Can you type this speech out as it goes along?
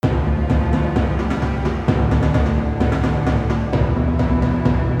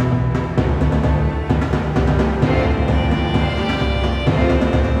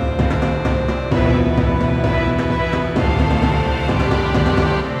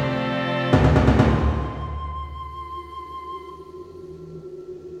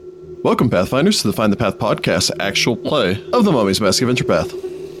Welcome, Pathfinders, to the Find the Path podcast, actual play of the Mummy's Mask Adventure Path.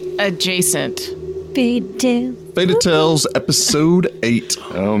 Adjacent. Fated Tales. Fated Tales, episode 8.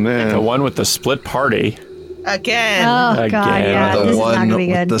 Oh, man. The one with the split party. Again. Oh, Again. God, yeah. The This is not one going to be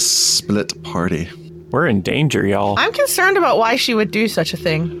with good. the split party. We're in danger, y'all. I'm concerned about why she would do such a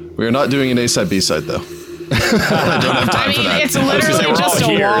thing. We are not doing an A-side, B-side, though. I don't have time for that. It's We're literally all just a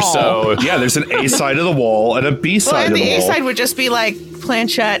here, wall. so Yeah, there's an A side of the wall and a B side Well, and of the the A wall. side would just be like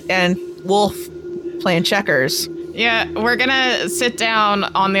Planchette and Wolf playing checkers. Yeah, we're gonna sit down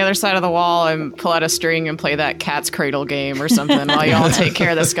on the other side of the wall and pull out a string and play that cat's cradle game or something while y'all take care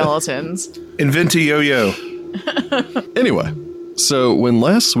of the skeletons. Invent a yo-yo. Anyway, so when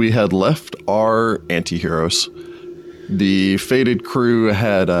last we had left our anti-heroes, the fated crew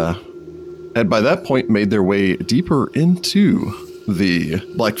had by that point made their way deeper into the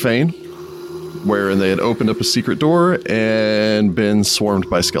Black Fane, wherein they had opened up a secret door and been swarmed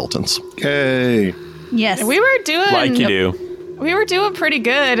by skeletons. Hey. Yes. We were doing like you do. We were doing pretty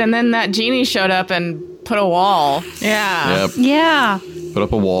good, and then that genie showed up and put a wall. Yeah. Yep, Yeah. put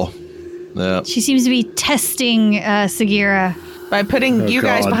up a wall. Yeah. She seems to be testing Sagira. By putting you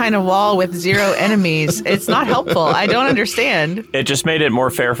guys God. behind a wall with 0 enemies, it's not helpful. I don't understand. It just made it more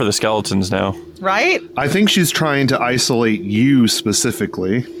fair for the skeletons now. Right? I think she's trying to isolate you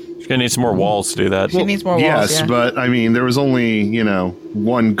specifically. She's gonna need some more walls to do that. She needs more walls. Yes, yeah. but I mean, there was only,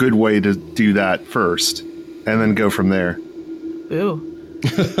 one good way to do that first and then go from there. Ooh.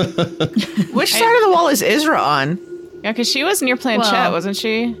 Which side of the wall is Isra on? Yeah, because she was near Planchette, Well- wasn't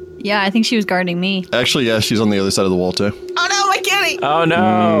she? Yeah, I think she was guarding me. Actually, yeah, she's on the other side of the wall, too. Oh no, my kitty! Oh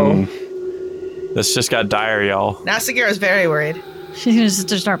no! This just got dire, y'all. Now Sagira's very worried. She's going to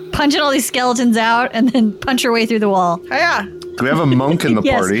just start punching all these skeletons out and then punch her way through the wall. Oh yeah. Do we have a monk in the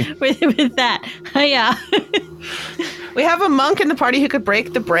Yes, party? with that. Yeah. We have a monk in the party who could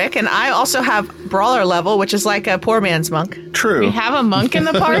break the brick, and I also have brawler level, which is like a poor man's monk. True. We have a monk in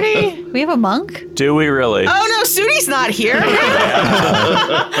the party? We have a monk? Do we really? Oh no, Sudi's not here. I'm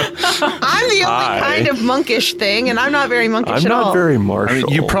the only Hi. kind of monkish thing, and I'm not very monkish I'm at all. not very I martial.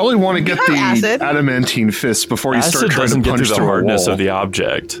 mean, you probably want to get have the acid. adamantine fist before you start Acid trying doesn't to get punch through the through a hardness wall. of the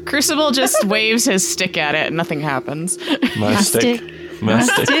object. Crucible just waves his stick at it and nothing happens. My stick. My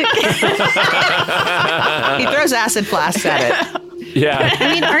stick. He throws acid flasks at it. Yeah.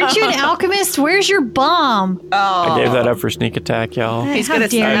 I mean, aren't you an alchemist? Where's your bomb? I gave that up for sneak attack, y'all. He's How good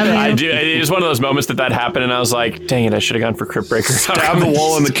at dare sneak you. I do. It was one of those moments that happened, and I was like, "Dang it! I should have gone for Crypt Breaker." Stab the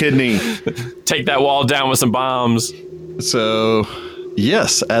wall in the kidney. Take that wall down with some bombs. So,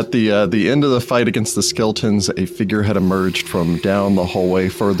 yes, at the end of the fight against the skeletons, a figure had emerged from down the hallway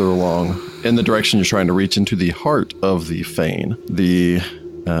further along in the direction you're trying to reach into the heart of the Fane. The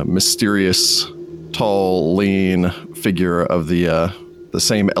mysterious, tall, lean figure of the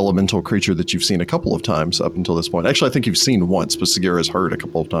same elemental creature that you've seen a couple of times up until this point. Actually, I think you've seen once, but Sagira's heard a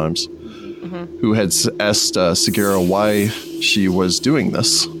couple of times. Who had asked Sagira why she was doing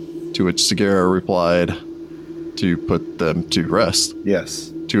this, to which Sagira replied, to put them to rest.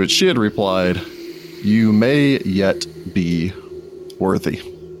 Yes. To which she had replied, "You may yet be worthy."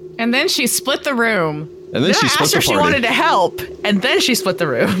 And then she split the room. And then Then she I split asked her the if she party. wanted to help, and then she split the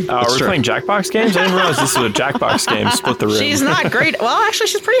room. Are we true. playing Jackbox games? I didn't realize this was a Jackbox game. Split the room. She's not great. Well, actually,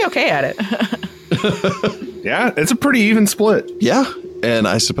 she's pretty okay at it. Yeah, it's a pretty even split. Yeah, and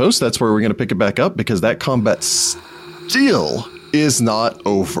I suppose that's where we're going to pick it back up because that combat still is not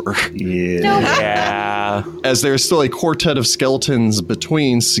over. Yeah. Yeah. As there's still a quartet of skeletons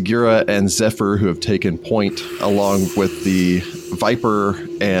between Sagira and Zephyr who have taken point, along with the Viper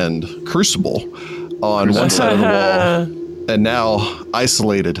and Crucible on one side of the wall. And now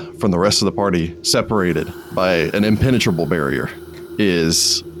isolated from the rest of the party, separated by an impenetrable barrier,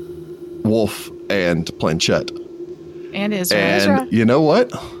 is Wolf and Planchette. And Isra. And you know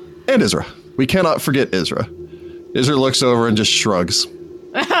what? And Isra. We cannot forget Isra. Isra looks over and just shrugs.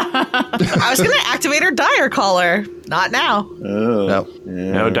 I was going to activate her dire caller. Not now. No.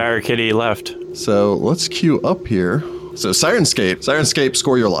 No dire kitty left. So let's queue up here. So Sirenscape,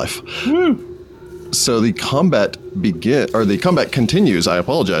 score your life. So the combat continues, I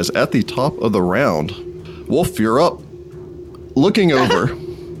apologize, at the top of the round. Wolf, you're up. Looking over,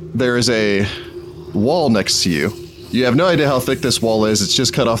 there is a wall next to you. You have no idea how thick this wall is. It's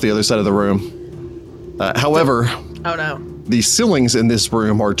just cut off the other side of the room. However, Oh no. the ceilings in this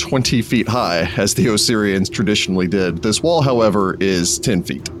room are 20 feet high, as the Osirians traditionally did. This wall, however, is 10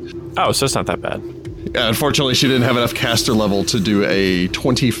 feet. Oh, so it's not that bad. Unfortunately, she didn't have enough caster level to do a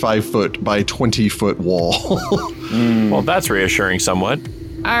 25-foot by 20-foot wall. Well, that's reassuring somewhat.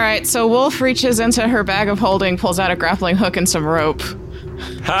 All right, so Wolf reaches into her bag of holding, pulls out a grappling hook and some rope.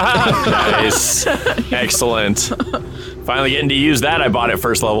 Nice. Excellent. Finally getting to use that I bought at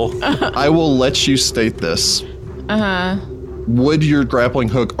first level. I will let you state this. Would your grappling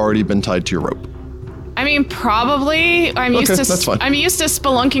hook already been tied to your rope? I mean, probably. That's fine. I'm used to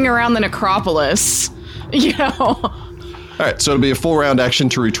spelunking around the necropolis. You know, All right, so it'll be a full round action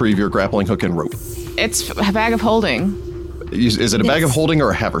to retrieve your grappling hook and rope. it's a bag of holding. Is it a bag of holding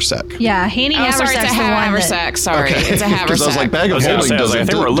or a haversack? Yeah, Haney Oh, sorry, it's a Haversack's the one that- haversack. Sorry, it's a haversack. Because I was like, bag I of was gonna holding say, I doesn't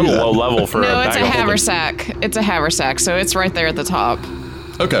think we're a do little that. low level for a No, bag it's a of holding. haversack. It's a haversack, so it's right there at the top.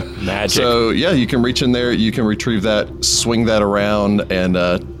 Okay. Magic. So yeah, you can reach in there, you can retrieve that, swing that around, and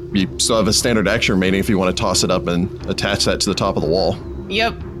you still have a standard action remaining if you want to toss it up and attach that to the top of the wall.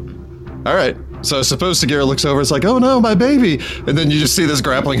 Yep. All right. So suppose Sagira looks over, it's like, oh no, my baby. And then you just see this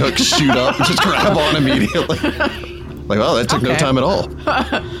grappling hook shoot up and just grab on immediately. Like, wow, that took no Okay. time at all.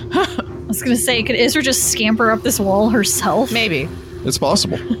 I was gonna say, could Isra just scamper up this wall herself? Maybe. It's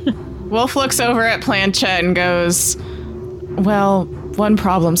possible. Wolf looks over at Planchette and goes, "Well, one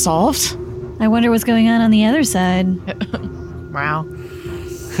problem solved." I wonder what's going on the other side. Wow.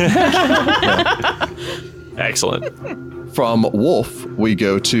 Excellent. From Wolf, we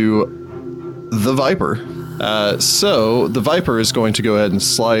go to the Viper. So the Viper is going to go ahead and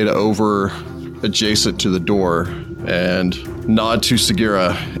slide over adjacent to the door and nod to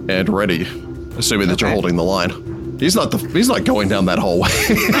Sagira and ready, assuming that you're Okay. holding the line. He's not going down that hallway.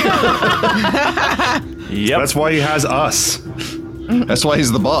 Yep. That's why he has us. That's why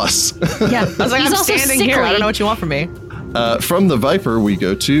he's the boss. Yeah, I was like, he's I'm also standing here. I sickly. don't know what you want from me. From the Viper, we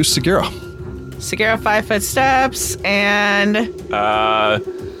go to Sagira. Sagira 5 foot steps and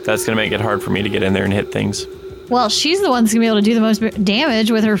That's gonna make it hard for me to get in there and hit things. Well, she's the one that's gonna be able to do the most damage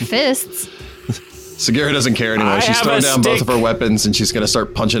with her fists. Sagira doesn't care anymore. I She's have thrown a down both stick. of her weapons and she's going to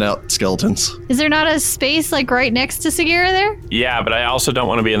start punching out skeletons. Is there not a space like right next to Sagira there? Yeah, but I also don't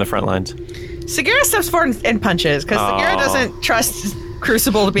want to be in the front lines. Sagira steps forward and punches because Sagira doesn't trust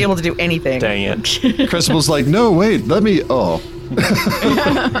Crucible to be able to do anything. Dang it. Crucible's like, no, wait, let me. Oh,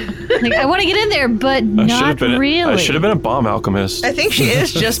 Like, I want to get in there, but I should not have been. really. I should have been a bomb alchemist. I think she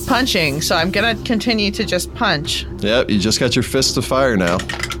is just punching, so I'm gonna continue to just punch. yep, you just got your fist of fire now.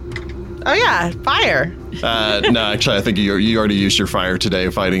 Oh yeah, fire. No, actually, I think you already used your fire today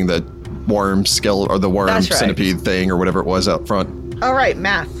fighting the worm skeleton or the worm That's right. centipede thing or whatever it was out front. All right,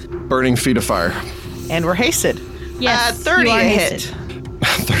 math. Burning feet of fire. And we're hasted. Yes, 30 you are a hasted. hit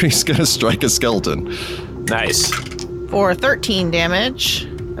 30's going to strike a skeleton. Nice. for 13 damage.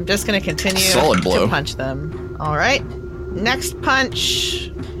 I'm just gonna continue Solid blow. to punch them. All right. Next punch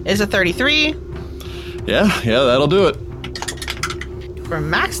is a 33 Yeah, that'll do it. for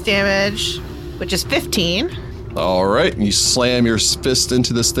max damage, which is 15. All right, you slam your fist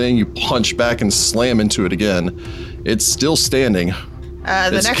into this thing, you punch back and slam into it again. It's still standing.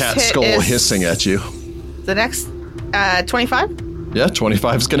 The Its next cat hit skull is hissing at you. The next 25. Yeah,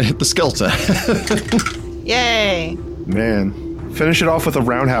 25 is going to hit the skeleton. Yay! Man. Finish it off with a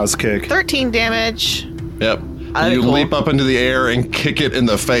roundhouse kick. 13 damage. Yep. Alright, You cool. leap up into the air and kick it in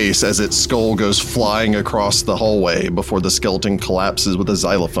the face as its skull goes flying across the hallway before the skeleton collapses with a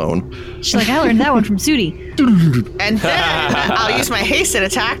xylophone. She's like, I learned that one from Sudi. And then I'll use my hasted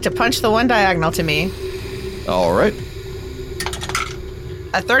attack to punch the one diagonal to me. All right.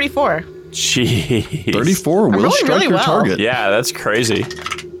 A 34. Jeez. 34 will rolling strike really your well. target. Yeah, that's crazy.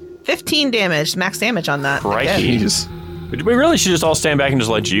 15 damage, max damage on that. Crikey. Again. Jeez. We really should just all stand back and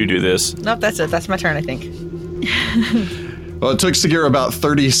just let you do this. Nope, that's it. That's my turn, I think. Well, it took Sagira about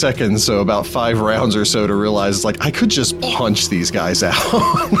 30 seconds, so about 5 rounds or so to realize, it's like, I could just punch these guys out.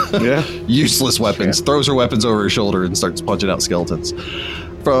 Yeah. Useless weapons. Throws her weapons over her shoulder and starts punching out skeletons.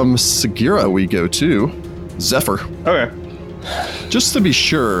 From Sagira, we go to Zephyr. Okay. Just to be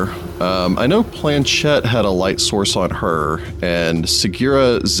sure, I know Planchette had a light source on her, and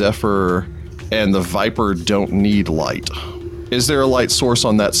Sagira, Zephyr, and the Viper don't need light. Is there a light source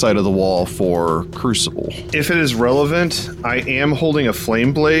on that side of the wall for Crucible? If it is relevant, I am holding a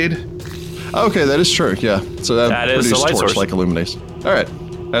flame blade. Okay, that is true, yeah. So that Is the produced light source. torch-like illuminates. All right.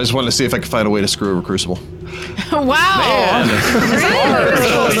 I just wanted to see if I could find a way to screw over Crucible. Wow.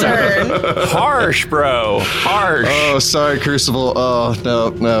 Harsh, bro. Harsh. Oh, sorry, Crucible. Oh,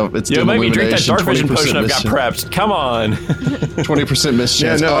 no. It's You dim make me drink that illumination, dark vision 20% potion I've got mischance. prepped. Come on. 20% miss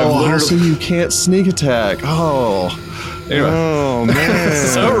chance. Yeah, no, I've oh, literally- so you can't sneak attack. Oh. Anyway. Oh, man.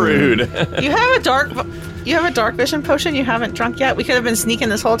 So rude. You have a dark vision potion you haven't drunk yet? We could have been sneaking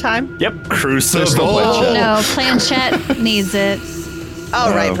this whole time. Yep. Crucible. Oh. No, Planchette needs it.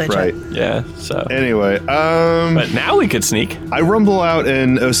 Oh, right, Oh, Planchette. right. Yeah, so. Anyway, But now we could sneak. I rumble out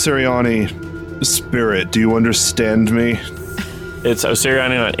in Osiriani spirit. Do you understand me? It's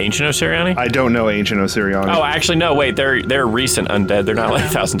Osiriani, not Ancient Osiriani? I don't know Ancient Osiriani. Oh, actually, no, wait. They're recent undead. They're not like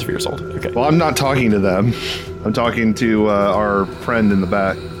thousands of years old. Okay. Well, I'm not talking to them. I'm talking to our friend in the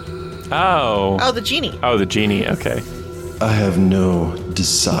back. Oh. Oh, the genie. Oh, the genie. Okay. I have no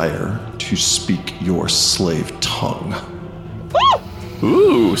desire to speak your slave tongue.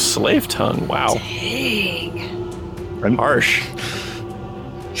 Ooh, slave tongue. Wow. I'm Harsh.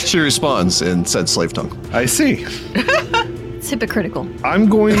 She responds in said slave tongue. I see. It's hypocritical. I'm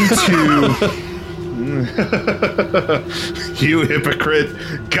going to. You hypocrite.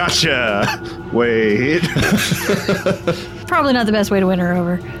 Gotcha. Wait. Probably not the best way to win her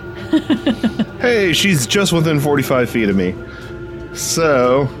over. Hey, she's just within 45 feet of me.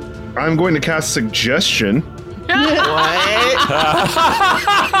 So, I'm going to cast Suggestion.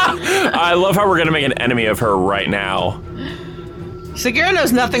 I love how we're going to make an enemy of her right now. Sagira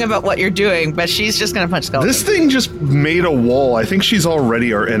knows nothing about what you're doing, but she's just gonna punch skeletons. This thing just made a wall. I think she's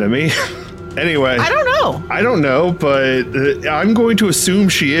already our enemy. Anyway. I don't know, but I'm going to assume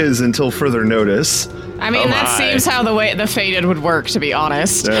she is until further notice. I mean, that my. seems how the Fated would work, to be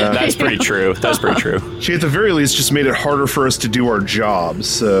honest. That's pretty true. That's pretty true. She, at the very least, just made it harder for us to do our job,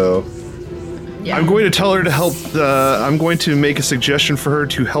 so... Yeah. I'm going to tell her to help, I'm going to make a suggestion for her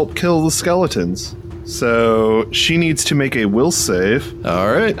to help kill the skeletons. So, she needs to make a will save.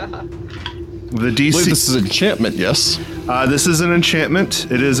 All right. The I believe DC... this is enchantment, yes? This is an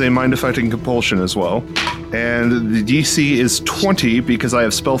enchantment. It is a mind-affecting compulsion as well. And the DC is 20 because I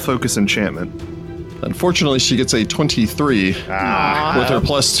have spell focus enchantment. Unfortunately, she gets a 23 with her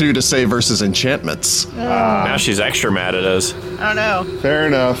 +2 to save versus enchantments. Now she's extra mad at us. I don't know. Fair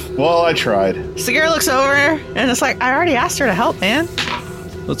enough. Well, I tried. Sagira looks over and it's like, I already asked her to help, man.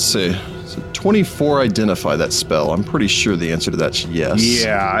 Let's see. So 24 identify that spell. I'm pretty sure the answer to that's yes.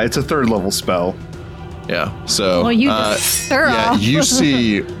 Yeah, it's a 3rd level spell. Yeah. So Well, you just throw yeah, off. you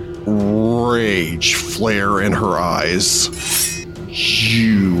see rage flare in her eyes.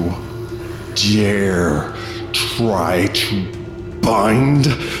 You dare try to bind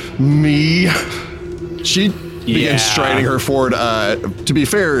me? She begins striding her forward. To be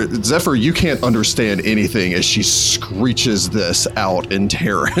fair, Zephyr, you can't understand anything as she screeches this out in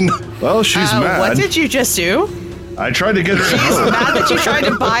Terran. Well, she's mad. What did you just do? I tried to get her to She's help. mad that you tried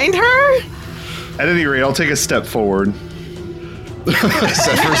to bind her? At any rate, I'll take a step forward.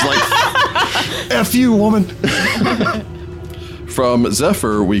 Zephyr's like, F you, woman. From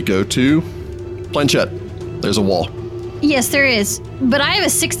Zephyr, we go to Planchette. There's a wall. Yes, there is. But I have a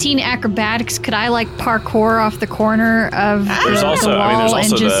 16 acrobatics. Could I like parkour off the corner of the There's also- wall I mean, there's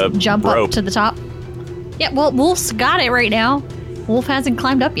and also just the jump rope. up to the top? Yeah, well, Wolf's got it right now. Wolf hasn't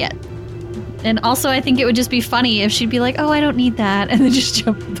climbed up yet. And also, I think it would just be funny if she'd be like, "Oh, I don't need that," and then just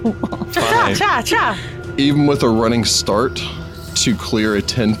jump up the wall. Fine. Cha. Even with a running start, to clear a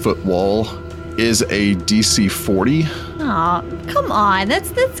 10-foot wall is a DC 40. Aw, come on. That's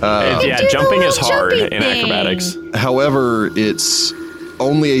you can Yeah, do the jumping is little hard jumpy in thing. acrobatics. However, it's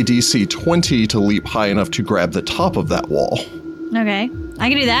only a DC 20 to leap high enough to grab the top of that wall. Okay, I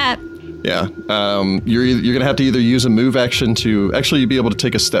can do that. Yeah, you're gonna have to either use a move action to actually be able to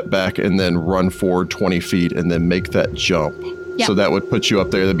take a step back and then run forward 20 feet and then make that jump. Yeah. So that would put you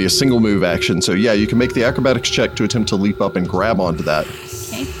up there. That'd be a single move action. So yeah, you can make the acrobatics check to attempt to leap up and grab onto that.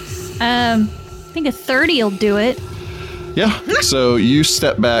 Okay. I think a 30 will do it. Yeah. So you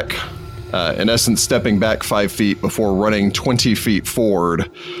step back, in essence, stepping back 5 feet before running 20 feet forward.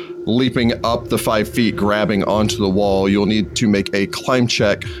 Leaping up the 5 feet, grabbing onto the wall, you'll need to make a climb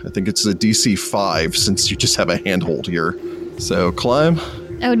check. I think it's a DC 5 since you just have a handhold here. So climb.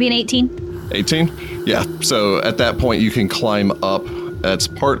 That would be an 18. 18? Yeah. So at that point, you can climb up. That's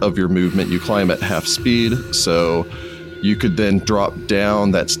part of your movement. You climb at half speed. So you could then drop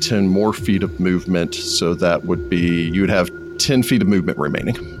down. That's 10 more feet of movement. So that would be, you would have 10 feet of movement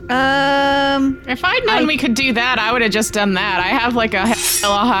remaining. If I'd known we could do that, I would have just done that. I have like a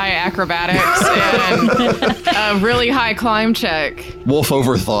hella high acrobatics and a really high climb check. Wolf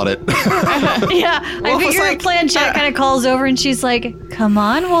overthought it. Yeah, I Wolf was figure like, Planchette kind of calls over and she's like, "Come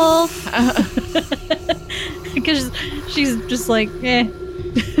on, Wolf," because she's just like, "Eh."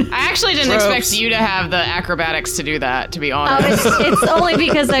 I actually didn't Tropes. expect you to have the acrobatics to do that, to be honest. It's only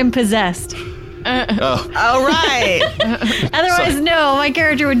because I'm possessed. All right. Otherwise, no, my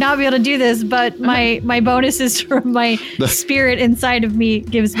character would not be able to do this. But my bonuses from my spirit inside of me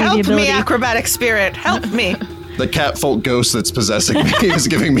gives me the Help ability. me, acrobatic spirit. Help me. The catfolk ghost that's possessing me is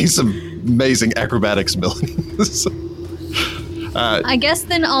giving me some amazing acrobatics abilities. I guess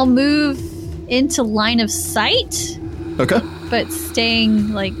then I'll move into line of sight, Okay. but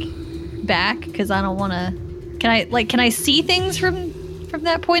staying like back because I don't want to Can I see things from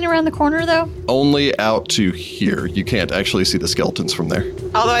that point around the corner though? Only out to here. You can't actually see the skeletons from there.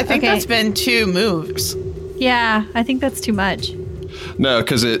 Although I think Okay. that's been 2 moves. Yeah, I think that's too much. No,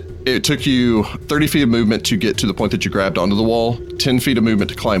 because it took you 30 feet of movement to get to the point that you grabbed onto the wall, 10 feet of movement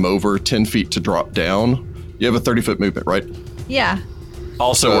to climb over, 10 feet to drop down. You have a 30-foot movement, right? Yeah.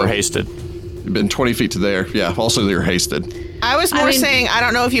 Also, So- we're hasted. You've been 20 feet to there. Yeah, also you're hasted. I was more saying, I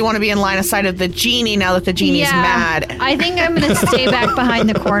don't know if you want to be in line of sight of the genie now that the genie's mad. I think I'm gonna stay back behind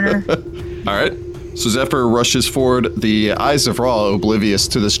the corner. All right. So Zephyr rushes forward, the eyes of Ra oblivious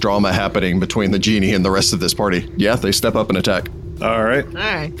to this drama happening between the genie and the rest of this party. Yeah, they step up and attack. All right. All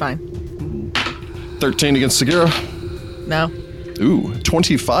right, fine. 13 against Segura. No. Ooh,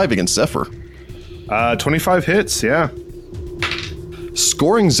 25 against Zephyr. 25 hits, yeah.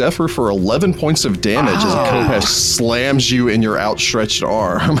 Scoring Zephyr for 11 points of damage as Kopesh slams you in your outstretched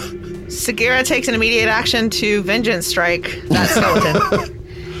arm. Sagira takes an immediate action to Vengeance Strike that skeleton.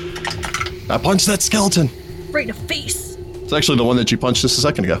 I punched that skeleton. Right in the face. It's actually the one that you punched just a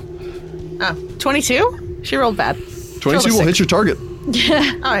second ago. Oh, 22? She rolled bad. 22 will hit your target.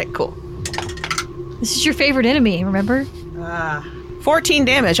 All right, cool. This is your favorite enemy, remember? 14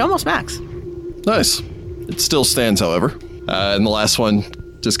 damage, almost max. Nice. It still stands, however. And the last one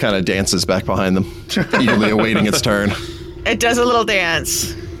just kind of dances back behind them, eagerly awaiting its turn. It does a little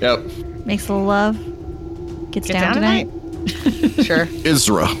dance. Yep. Makes a little love. Gets Get down tonight. Sure.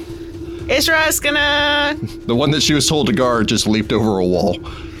 Isra, Isra's gonna... the one that she was told to guard, just leaped over a wall.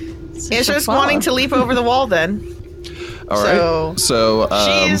 Isra's wanting to leap over the wall then. All right. So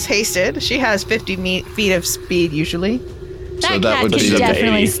she is hasted. She has 50 feet of speed usually. That So that cat would can be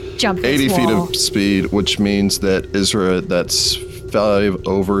definitely 80. jump this 80 feet wall. of speed, which means that Isra, that's 5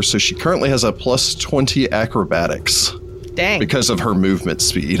 over. So she currently has a plus 20 acrobatics Dang. because of her movement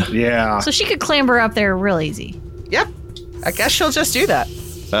speed. Yeah. So she could clamber up there real easy. Yep. I guess she'll just do that.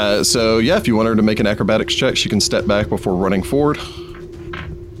 So yeah, if you want her to make an acrobatics check, she can step back before running forward.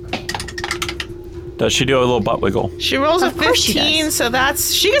 Does she do a little butt wiggle? She rolls a Of course she 15, does. so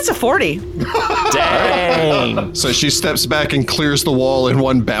she gets a 40. Dang! So she steps back and clears the wall in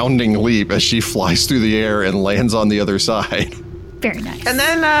one bounding leap as she flies through the air and lands on the other side. Very nice. And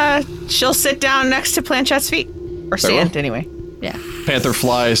then she'll sit down next to Planchette's feet. Or Very well. stand, anyway. Yeah. Panther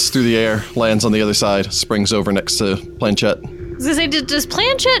flies through the air, lands on the other side, springs over next to Planchette. I was gonna say, does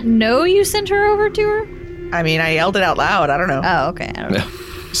Planchette know you sent her over to her? I mean, I yelled it out loud. I don't know. Oh, okay. I don't know. Yeah.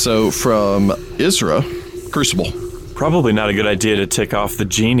 So from Isra, Crucible. Probably not a good idea to tick off the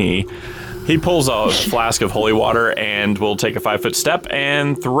genie. He pulls a flask of holy water and will take a 5-foot step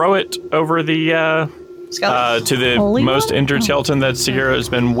and throw it over the Skeleton. to the Holy most water? injured skeleton that Segura has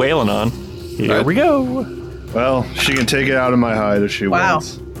been wailing on. Here Right. we go. Well, she can take it out of my hide if she Wow.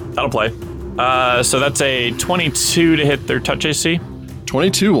 wants. That'll play. So that's a 22 to hit their touch AC.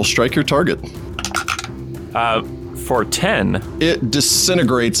 22 will strike your target. For 10, It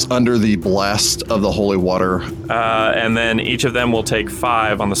disintegrates under the blast of the holy water. and then each of them will take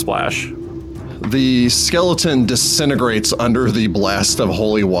 5 on the splash. The skeleton disintegrates under the blast of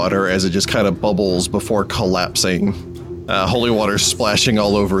holy water as it just kind of bubbles before collapsing. Holy water splashing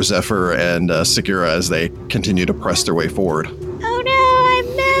all over Zephyr and Segura as they continue to press their way forward. Oh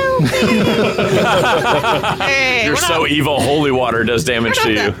no, I'm melting. Hey, You're we're so evil, holy water does damage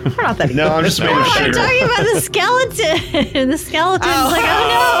to you. We're not that No, I'm just made of I'm sugar. talking about the skeleton. The skeleton's like,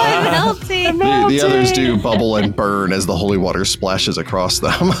 oh no, I'm melting. The others do bubble and burn as the holy water splashes across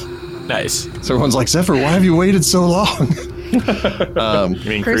them. Nice. So everyone's like, Zephyr, why have you waited so long? You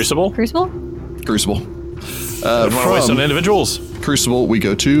mean Crucible? Crucible? Crucible. Don't want to waste on From individuals. Crucible, we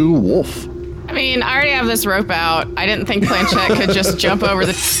go to Wolf. I mean, I already have this rope out. I didn't think Planchette could just jump over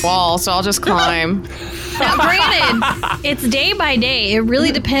the wall, so I'll just climb. Now, granted, it's day by day. It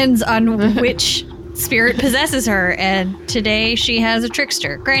really depends on which spirit possesses her. And today she has a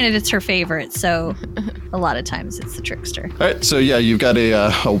trickster. Granted, it's her favorite, so a lot of times it's the trickster. All right, so yeah, you've got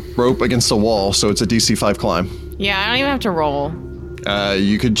a rope against a wall, so it's a DC 5 climb. Yeah, I don't even have to roll.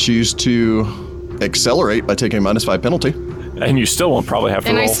 You could choose to accelerate by taking a -5 penalty. And you still won't probably have to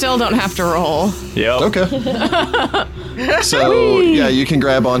And roll. I still don't have to roll. Yep. Okay. So yeah, you can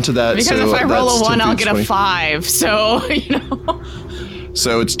grab onto that. Because so if I roll that's a 1, 10 I'll feet, get a 20. 5. So, you know.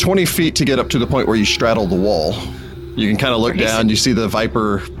 So it's 20 feet to get up to the point where you straddle the wall. You can kind of look down. You see the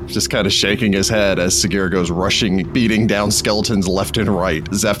Viper just kind of shaking his head as Segura goes rushing, beating down skeletons left and right.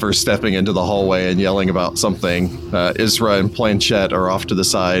 Zephyr stepping into the hallway and yelling about something. Isra and Planchette are off to the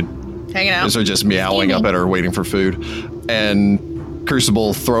side. hanging out. Isra just meowing up at her, waiting for food. And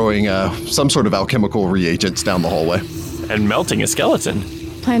Crucible throwing some sort of alchemical reagents down the hallway. And melting a skeleton.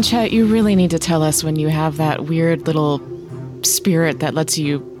 Planchette, you really need to tell us when you have that weird little spirit that lets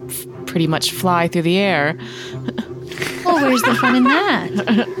you pretty much fly through the air. Well, where's the fun in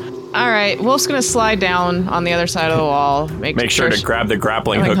that? All right, Wolf's gonna slide down on the other side of the wall. Make sure to grab the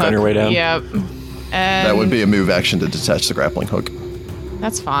grappling hook on your way down. Yep. And That would be a move action to detach the grappling hook.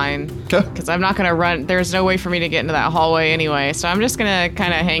 That's fine. Okay. Because I'm not gonna run. There's no way for me to get into that hallway anyway. So I'm just gonna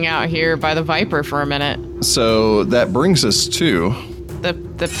kind of hang out here by the Viper for a minute. So that brings us to The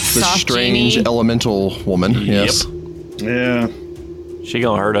the soft strange genie. elemental woman. Yes. Yeah. She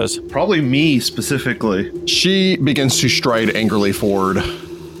gonna hurt us. Probably me specifically. She begins to stride angrily forward,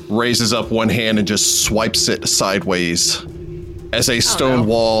 raises up one hand and just swipes it sideways as a stone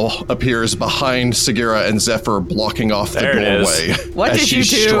wall appears behind Sagira and Zephyr, blocking off the There it is. doorway. What as did she you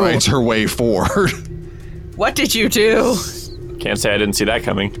do? strides her way forward. What did you do? Can't say I didn't see that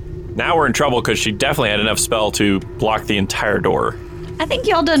coming. Now we're in trouble because she definitely had enough spell to block the entire door. I think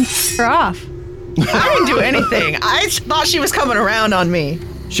y'all done her off. I didn't do anything. I thought she was coming around on me.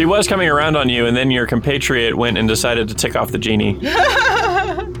 She was coming around on you, and then your compatriot went and decided to tick off the genie.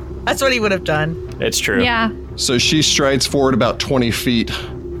 That's what he would have done. It's true. Yeah. So she strides forward about 20 feet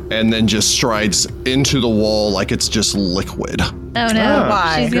and then just strides into the wall like it's just liquid. Oh no.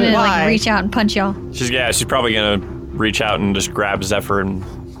 Why? She's gonna Why? like reach out and punch y'all. She's probably gonna reach out and just grab Zephyr and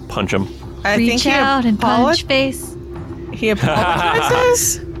punch him. I think Reach he out and punch face. He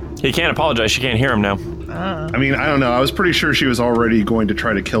apologizes. He can't apologize. She can't hear him now. I mean, I don't know. I was pretty sure she was already going to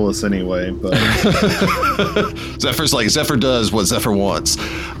try to kill us anyway, but Zephyr's like, Zephyr does what Zephyr wants.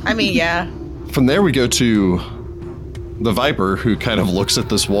 I mean, yeah. From there, we go to the Viper, who kind of looks at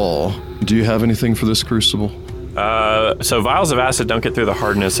this wall. Do you have anything for this crucible? So vials of acid don't get through the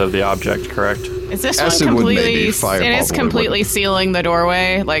hardness of the object, correct? Is this Acid one would completely? maybe, fire It is probably completely would. sealing the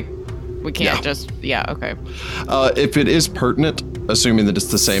doorway. Like we can't Yeah. just. Yeah. Okay. If it is pertinent, assuming that it's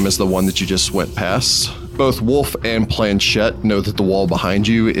the same as the one that you just went past, both Wolf and Planchette know that the wall behind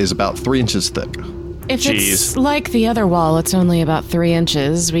you is about 3 inches thick. If Jeez. it's like the other wall, it's only about 3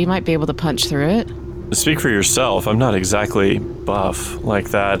 inches. We might be able to punch through it. Speak for yourself. I'm not exactly buff like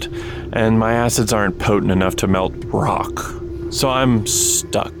that, and my acids aren't potent enough to melt rock. So I'm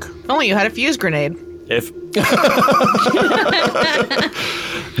stuck. If only you had a fuse grenade. If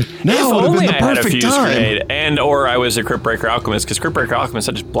Now would have only been the I had a perfect fuse time. grenade, and or I was a Crypt Breaker Alchemist, because Crypt Breaker Alchemist,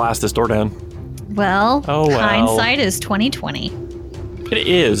 I just blast this door down. Well, Oh, well. hindsight is 2020. It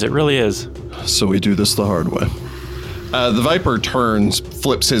is. It really is. So we do this the hard way. The Viper turns,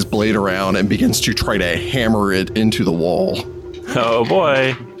 flips his blade around, and begins to try to hammer it into the wall. Oh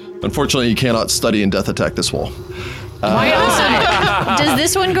boy. Unfortunately, you cannot study and death attack this wall. Does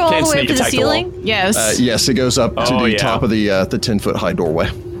this one go all Can't the way up sneak to the attack the wall. ceiling? Yes. Yes, it goes up to Oh, the yeah. top of the 10-foot high doorway.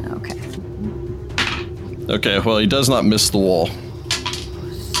 Okay. Okay, well, he does not miss the wall.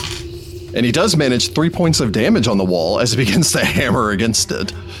 And he does manage 3 points of damage on the wall as he begins to hammer against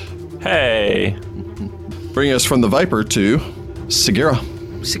it. Hey. Bringing us from the Viper to Sagira.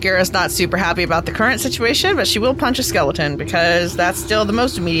 Sagira's not super happy about the current situation, but she will punch a skeleton because that's still the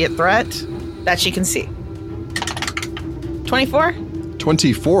most immediate threat that she can see. 24?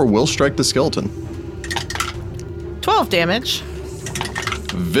 24 will strike the skeleton. 12 damage.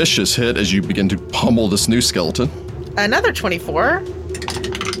 Vicious hit as you begin to pummel this new skeleton. Another 24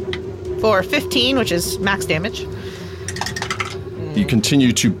 for 15, which is max damage. You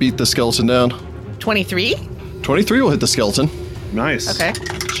continue to beat the skeleton down. 23. 23 will hit the skeleton. nice. Okay.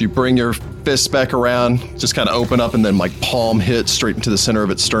 You bring your fist back around, just kind of open up, and then like palm hit straight into the center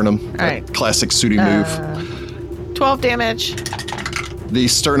of its sternum. That right. Classic Sudi move. 12 damage. The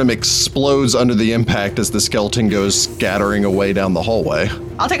sternum explodes under the impact as the skeleton goes scattering away down the hallway.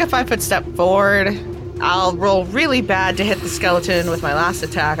 I'll take a 5-foot step forward. I'll roll really bad to hit the skeleton with my last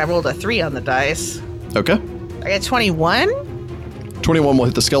attack. I rolled a 3 on the dice. Okay. I get 21. 21 will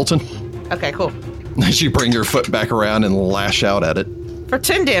hit the skeleton. Okay, cool. As you bring your foot back around and lash out at it. For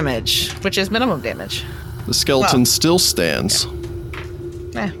 10 damage, which is minimum damage. The skeleton Wow. still stands.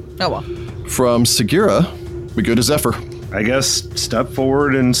 Oh well. From Sagira, we go to Zephyr. I guess step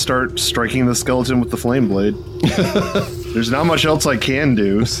forward and start striking the skeleton with the flame blade. There's not much else I can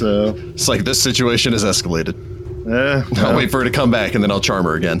do, so It's like this situation has escalated. I'll well, wait for her to come back and then I'll charm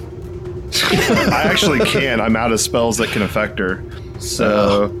her again. I actually can. I'm out of spells that can affect her.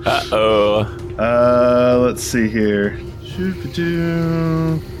 So, Uh-oh. let's see here.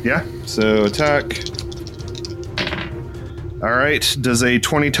 Yeah, so attack. All right, does a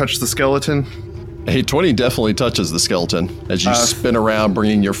 20 touch the skeleton? A 20 definitely touches the skeleton as you spin around,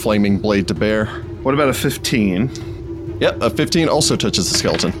 bringing your flaming blade to bear. What about a 15? Yep, a 15 also touches the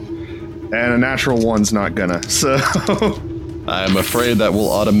skeleton. And a natural one's not gonna. So, I'm afraid that will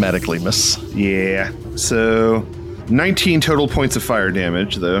automatically miss. Yeah. So 19 total points of fire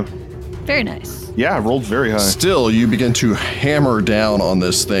damage, though. Very nice. Yeah, I rolled very high. Still, you begin to hammer down on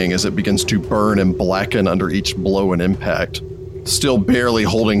this thing as it begins to burn and blacken under each blow and impact. Still barely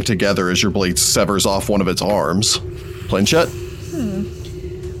holding together as your blade severs off one of its arms. Planchette? I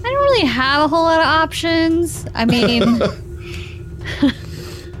don't really have a whole lot of options. I mean,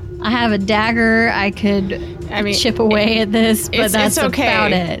 I have a dagger. I could chip away at this, but that's okay.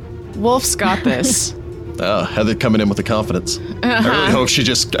 about it. Wolf's got this. Oh, Heather coming in with the confidence.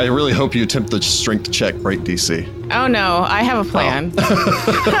 I really hope you attempt the strength check break DC. Oh no, I have a plan.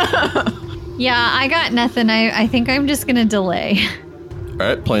 Yeah, I got nothing. I think I'm just gonna delay. All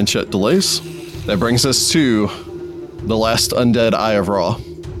right, Planchette delays. That brings us to the last undead Eye of Ra.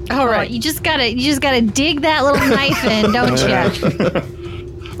 All right. You just gotta dig that little knife in, don't you?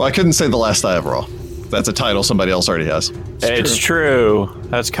 Well, I couldn't say the last Eye of Ra. That's a title somebody else already has. It's true.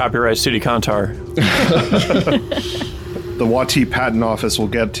 That's copyright Sudi Kantar. The Wati Patent Office will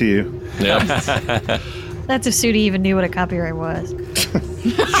get to you. Yeah. That's if Sudi even knew what a copyright was.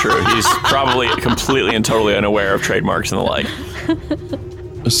 True. He's probably completely and totally unaware of trademarks and the like.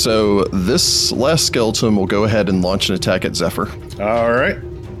 So this last skeleton will go ahead and launch an attack at Zephyr. All right.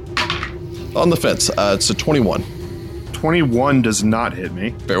 On the fence, it's a 21. 21 does not hit me.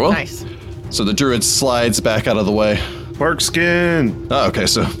 Very well. Nice. So the druid slides back out of the way. Barkskin. Oh, okay,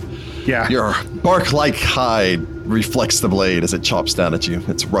 so Yeah. your bark-like hide reflects the blade as it chops down at you.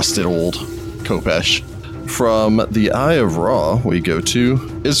 It's rusted old Kopesh. From the Eye of Ra, we go to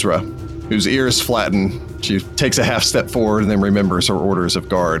Isra, whose ears flatten. She takes a half step forward and then remembers her orders of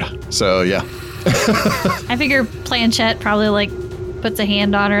guard. So, yeah. I figure Planchette probably puts a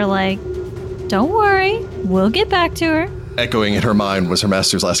hand on her don't worry, we'll get back to her. Echoing in her mind was her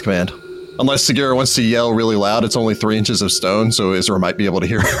master's last command. Unless Sagira wants to yell really loud, it's only 3 inches of stone, so Isra might be able to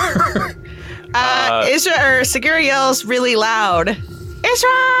hear her. Sagira yells really loud.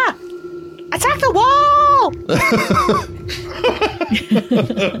 Isra! Attack the wall!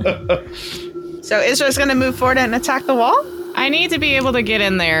 So Isra's going to move forward and attack the wall? I need to be able to get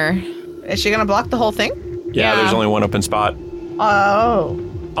in there. Is she going to block the whole thing? Yeah, there's only one open spot. Oh.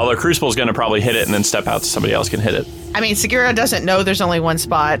 Although Crucible's going to probably hit it and then step out so somebody else can hit it. I mean, Sagira doesn't know there's only one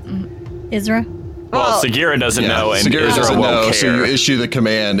spot. Isra? Well, Sagira doesn't know, and Sagira Isra doesn't won't know, care. so you issue the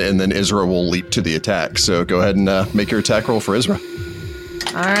command, and then Isra will leap to the attack. So go ahead and make your attack roll for Isra.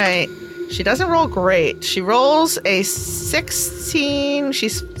 All right. She doesn't roll great. She rolls a 16.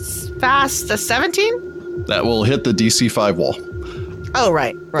 She's fast. A 17? That will hit the DC 5 wall. Oh,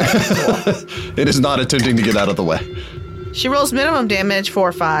 right. Right. Cool. It is not attempting to get out of the way. She rolls minimum damage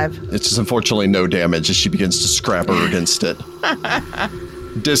for 5. It's just unfortunately no damage as she begins to scrabble against it.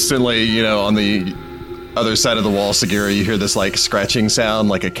 Distantly, on the other side of the wall, Sagira, you hear this scratching sound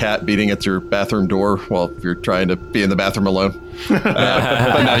like a cat beating at your bathroom door while you're trying to be in the bathroom alone. But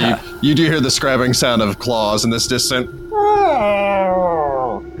no, you do hear the scrabbling sound of claws in this distant.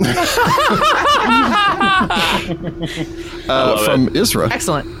 From Isra,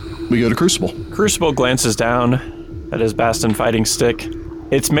 Excellent. we go to Crucible. Crucible glances down at his Bastion fighting stick.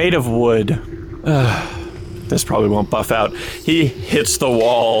 It's made of wood. This probably won't buff out. He hits the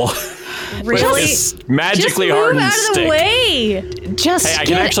wall. Really? With his magically Just move hardened out of the stick. way. Just Hey, I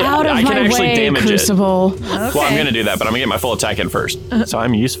get can out of actually my way, damage it. Crucible. Well, I'm going to do that, but I'm going to get my full attack in first. So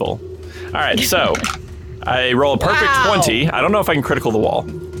I'm useful. All right, so I roll a perfect Wow. 20. I don't know if I can critical the wall.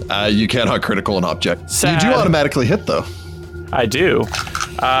 You cannot critical an object. Sad. You do automatically hit, though. I do.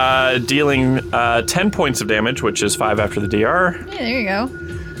 Dealing 10 points of damage, which is 5 after the DR. Yeah, there you go.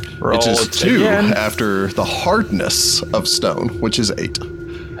 Roll Which is it 2 again. after the hardness of stone, which is 8.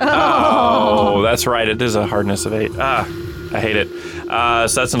 Oh, that's right. It is a hardness of 8. I hate it. So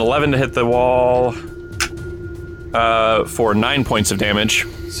that's an 11 to hit the wall for 9 points of damage.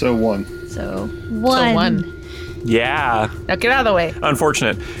 So 1. So, So 1. Yeah. Now get out of the way.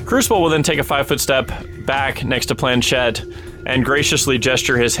 Unfortunate. Crucible will then take a 5-foot step back next to Planchette and graciously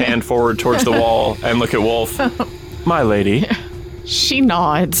gesture his hand forward towards the wall and look at Wolf. My lady. She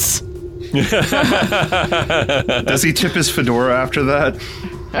nods. Does he tip his fedora after that?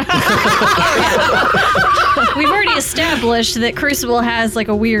 We've already established that Crucible has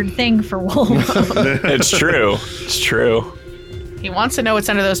a weird thing for wolves. It's true. It's true. He wants to know what's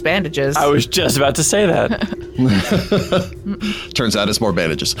under those bandages. I was just about to say that. Turns out it's more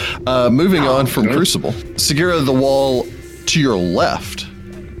bandages. Moving on from Crucible. Sagira, the wall to your left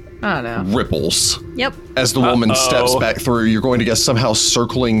Oh, no. ripples. Yep. As the woman steps back through, you're going to guess somehow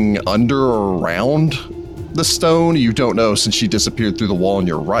circling under or around the stone. You don't know since she disappeared through the wall on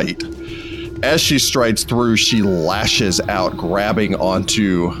your right. As she strides through, she lashes out, grabbing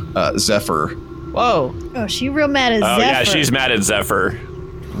onto Zephyr. Whoa. Oh, she real mad at Oh, Zephyr. yeah, she's mad at Zephyr.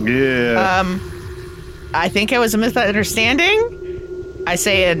 Yeah. I think it was a misunderstanding. I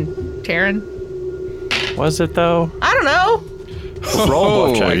say in Terran. Was it, though? I don't know. Roll a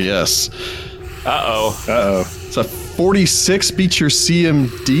bluff check. Yes. Uh-oh. Uh-oh. It's a 46 beats your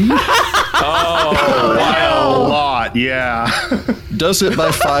CMD. Oh, A wow. lot, yeah. Does it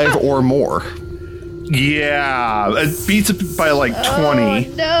by 5 or more. Yeah. It beats it by like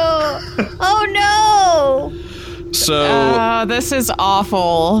 20. Oh, no. Oh, no. So This is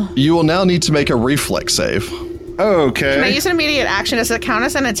awful. you will now need to make a reflex save. Okay. Can I use an immediate action? Does it count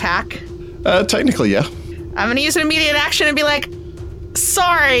as an attack? Technically, yeah. I'm going to use an immediate action and be like,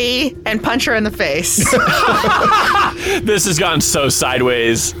 sorry, and punch her in the face. This has gone so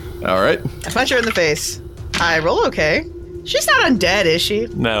sideways. All right. I punch her in the face. I roll okay. She's not undead, is she?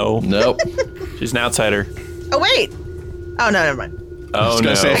 No. Nope. She's an outsider. Oh, wait. Oh, no, never mind. I Oh, was no.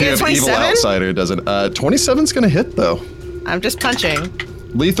 gonna say if you Okay, have evil 27? outsider, it doesn't. 27's gonna hit though. I'm just punching.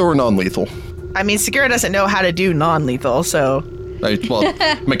 Lethal or non-lethal? I mean, Segura doesn't know how to do non-lethal, so... Well,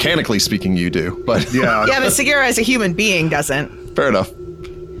 mechanically speaking, you do, but Yeah. Yeah, but Segura as a human being doesn't. fair enough.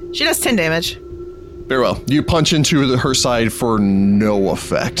 She does 10 damage. Very well. You punch into her side for no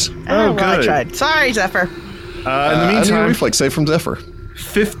effect. Well, I good. tried. Sorry, Zephyr. In the I need a meantime, reflex save from Zephyr.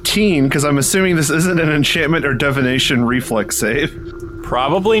 15, because I'm assuming this isn't an enchantment or divination reflex save.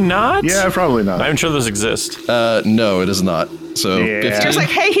 Probably not? Yeah, probably not. I'm sure those exist. No, it is not. So Yeah. 15. Just like,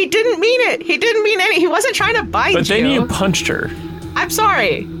 hey, he didn't mean it. He didn't mean any. He wasn't trying to bite But then you punched her. I'm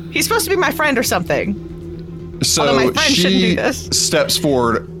sorry. He's supposed to be my friend or something. Although my So friend shouldn't she do this. steps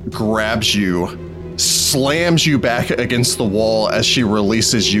forward, grabs you, slams you back against the wall as she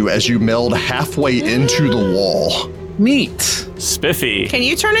releases you as you meld halfway into the wall. Neat. Spiffy. Can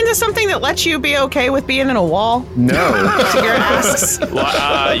you turn into something that lets you be okay with being in a wall? No. Segura asks.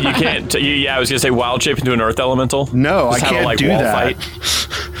 You can't. I was gonna say wild shape into an earth elemental. No, Just I have a, can't like, do wall that.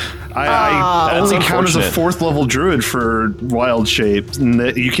 fight. I That's only count as a unfortunate. 4th level druid for wild shape.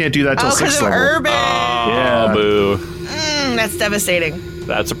 And you can't do that till Oh, because 6th of level. urban. Yeah. Oh, boo. That's devastating.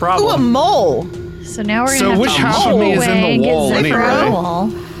 That's a Ooh, a problem. mole. So now we're So gonna have which to half of roll me is in the away and get wall Zephyr out of anyway? the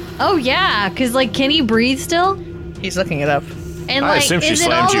wall. Oh yeah, because like, can he breathe still? He's looking it up. And I like, assume she is it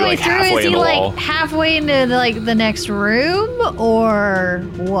slammed all the you, way like, through? halfway Is in he the like wall. halfway into the next room or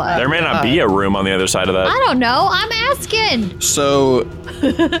what? There may not be a room on the other side of that. I don't know. I'm asking. So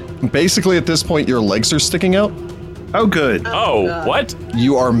basically at this point your legs are sticking out. Oh, good. Oh, what?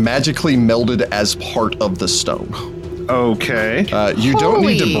 You are magically melded as part of the stone. Okay. You don't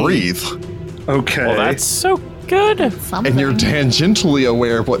need to Holy. breathe. Okay. Well, that's so good. Something. And you're tangentially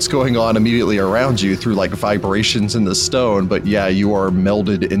aware of what's going on immediately around you through like vibrations in the stone, but yeah, you are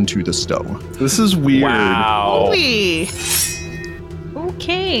melded into the stone. This is weird. Wow. Holy.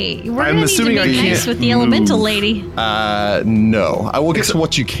 Okay, we're I'm gonna assuming need to I be nice can't with the elemental move. lady. No. I will get to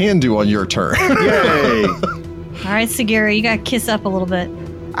what you can do on your turn. Yay. All right, Segura, you gotta kiss up a little bit.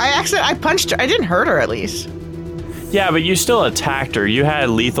 I punched her. I didn't hurt her at least. Yeah, but you still attacked her. You had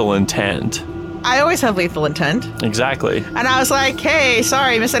lethal intent. I always have lethal intent. Exactly. And I was like, hey,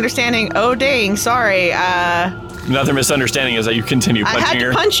 sorry, misunderstanding. Oh, dang, sorry. Another misunderstanding is that you continue I had punching to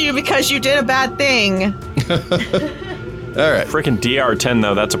her. punch you because you did a bad thing. All right. Freaking DR10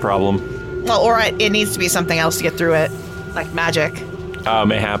 though, that's a problem. Well, or it needs to be something else to get through it, like magic.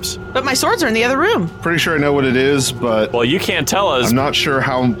 Mayhaps. But my swords are in the other room. Pretty sure I know what it is, but Well, you can't tell us. I'm not sure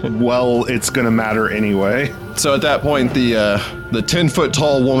how well it's going to matter anyway. So at that point, the 10-foot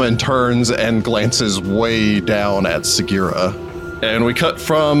tall woman turns and glances way down at Segura. And we cut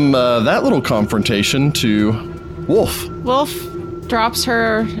from that little confrontation to Wolf. Wolf drops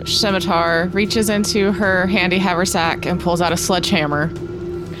her scimitar, reaches into her handy haversack, and pulls out a sledgehammer.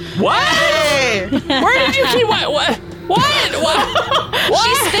 What? Hey! Where did you keep what?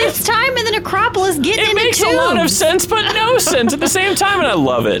 She spends time in the necropolis getting It into makes tombs. a lot of sense, but no sense at the same time, and I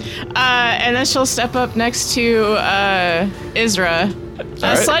love it. And then she'll step up next to Isra. A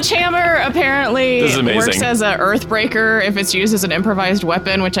right. sledgehammer apparently This is amazing. works as an earthbreaker if it's used as an improvised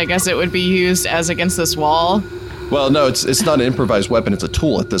weapon, which I guess it would be used as against this wall. Well, no, it's not an improvised weapon. It's a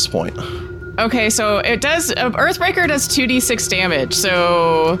tool at this point. Okay, so it does. Earthbreaker does 2d6 damage,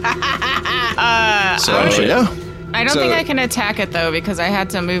 so. So, yeah. I don't So- think I can attack it though because I had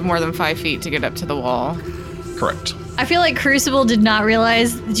to move more than 5 feet to get up to the wall. Correct. I feel like Crucible did not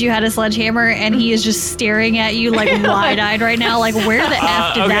realize that you had a sledgehammer, and he is just staring at you like wide-eyed right now. Like, where the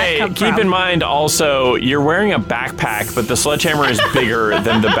F did that come from? Keep in mind also, you're wearing a backpack, but the sledgehammer is bigger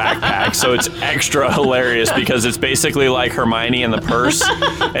than the backpack, so it's extra hilarious because it's basically like Hermione in the purse,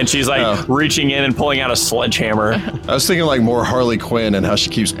 and she's like reaching in and pulling out a sledgehammer. I was thinking like more Harley Quinn and how she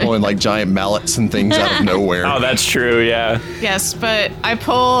keeps pulling like giant mallets and things out of nowhere. Oh, that's true, yeah. Yes, but I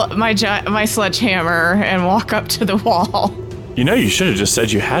pull my sledgehammer and walk up to the wall. You know, you should have just said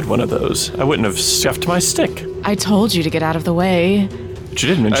you had one of those. I wouldn't have scuffed my stick. I told you to get out of the way. But you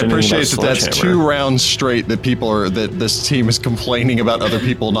didn't mention I appreciate anything that about that's sledgehammer. 2 rounds straight that this team is complaining about other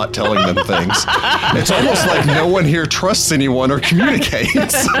people not telling them things. It's almost like no one here trusts anyone or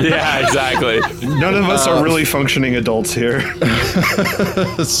communicates. Yeah, exactly. None of us are really functioning adults here.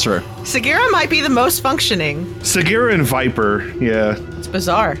 That's true. Sagira might be the most functioning. Sagira and Viper, yeah. It's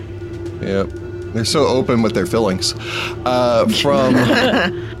bizarre. Yep. They're so open with their feelings. From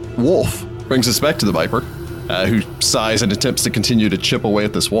Wolf brings us back to the Viper, who sighs and attempts to continue to chip away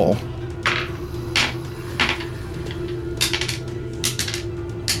at this wall.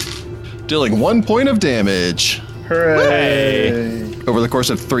 Dealing 1 point of damage Hooray! over the course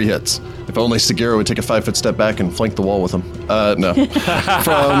of 3 hits. If only Sagira would take a 5-foot step back and flank the wall with him. No.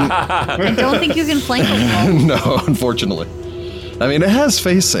 I don't think you can flank him. No, unfortunately. I mean, it has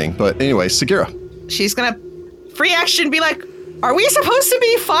facing, but anyway, Sagira. She's gonna free action be like, are we supposed to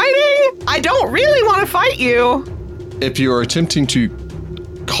be fighting? I don't really want to fight you. If you are attempting to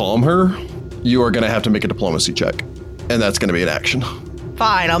calm her, you are going to have to make a diplomacy check. And that's going to be an action.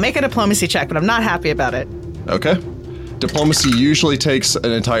 Fine, I'll make a diplomacy check, but I'm not happy about it. Okay. Diplomacy usually takes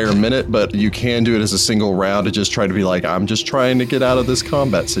an entire minute, but you can do it as a single round to just try to be like, I'm just trying to get out of this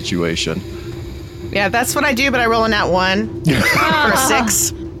combat situation. Yeah, that's what I do, but I roll a nat 1 for a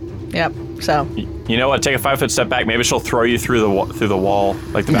 6. Yep, so. You know what? Take a 5-foot step back. Maybe she'll throw you through the wall,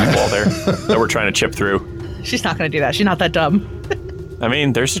 like the back wall there, that we're trying to chip through. She's not going to do that. She's not that dumb. I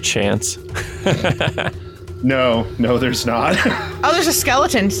mean, there's a chance. No, there's not. Oh, there's a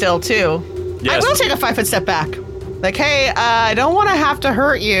skeleton still, too. Yes. I will take a 5-foot step back. Like, hey, I don't want to have to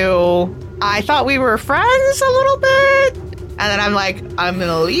hurt you. I thought we were friends a little bit. And then I'm like, I'm going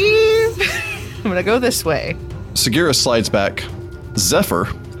to leave. I'm going to go this way. Sagira slides back. Zephyr,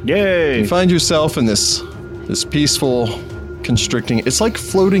 Yay! you find yourself in this peaceful, constricting... It's like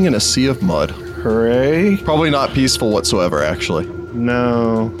floating in a sea of mud. Hooray! Probably not peaceful whatsoever, actually.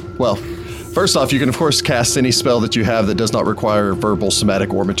 No. Well, first off, you can of course cast any spell that you have that does not require verbal,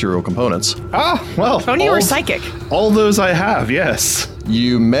 somatic, or material components. Ah, well. Tony, you were psychic. All those I have, yes.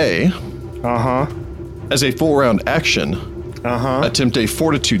 You may, Uh-huh. as a full round action, Uh-huh. attempt a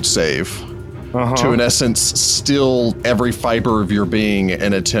fortitude save Uh-huh. to, in essence, still every fiber of your being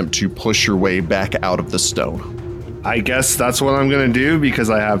and attempt to push your way back out of the stone. I guess that's what I'm going to do because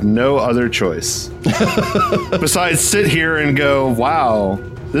I have no other choice. Besides sit here and go, wow,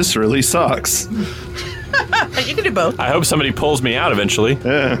 this really sucks. You can do both. I hope somebody pulls me out eventually.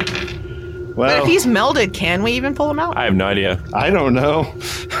 Yeah. But Well, if he's melded, can we even pull him out? I have no idea. I don't know.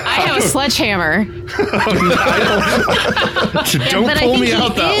 I have a sledgehammer. Don't But I pull think me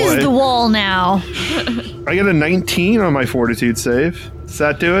out he that is way. the wall now. I get a 19 on my fortitude save. Does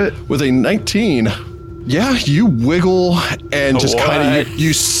that do it? With a 19, yeah, you wiggle and just kind What? of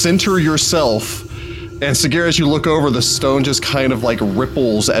you center yourself. And Sagira, as you look over, the stone just kind of like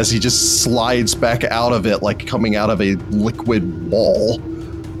ripples as he just slides back out of it, like coming out of a liquid wall.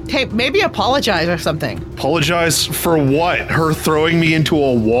 Hey, maybe apologize or something. Apologize for what? Her throwing me into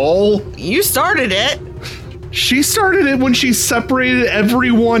a wall? You started it. She started it when she separated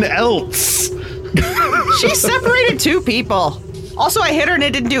everyone else. She separated 2 people. Also, I hit her and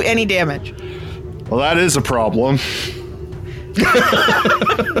it didn't do any damage. Well, that is a problem.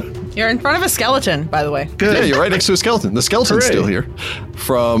 You're in front of a skeleton, by the way. Good. Yeah, you're right next to a skeleton. The skeleton's Hooray. still here.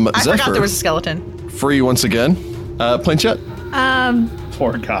 From I Zephyr, forgot there was a skeleton. free once again. Planchette.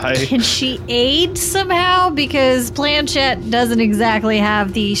 Poor guy. Can she aid somehow? Because Planchette doesn't exactly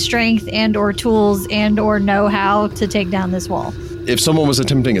have the strength and or tools and or know-how to take down this wall. If someone was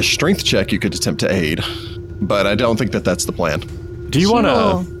attempting a strength check, you could attempt to aid. But I don't think that that's the plan. Do you She want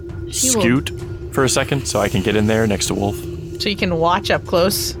will- to she will- scoot for a second so I can get in there next to Wolf? So you can watch up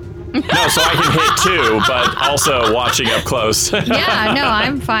close. No, so I can hit too, but also watching up close. Yeah, no,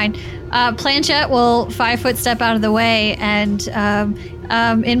 I'm fine. Planchette will 5-foot step out of the way and,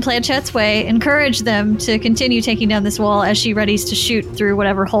 in Planchette's way, encourage them to continue taking down this wall as she readies to shoot through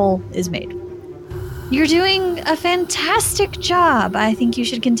whatever hole is made. You're doing a fantastic job. I think you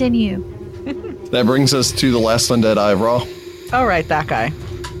should continue. That brings us to the last undead Eye of Ra. Oh, right, that guy.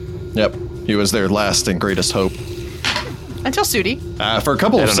 Yep, he was their last and greatest hope. Until Sudi. For a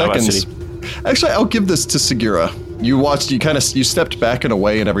couple I of don't know about seconds. Actually, I'll give this to Segura. You stepped back and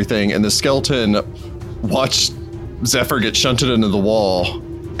away and everything, and the skeleton watched Zephyr get shunted into the wall,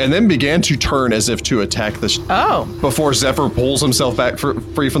 and then began to turn as if to attack before Zephyr pulls himself back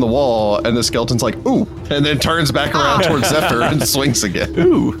free from the wall, and the skeleton's like, ooh, and then turns back around towards Zephyr and swings again.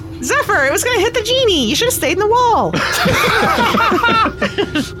 Ooh. Zephyr, it was going to hit the genie. You should have stayed in the wall.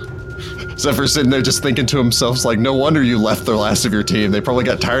 Zephyr's sitting there just thinking to himself, it's like, no wonder you left the last of your team. They probably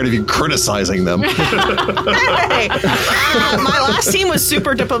got tired of you criticizing them. Hey, my last team was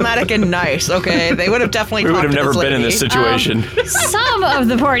super diplomatic and nice, okay? They would have definitely We would talked have to never this been in lady. this situation. Some of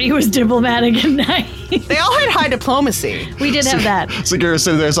the party was diplomatic and nice. They all had high diplomacy. We did have that. Segura's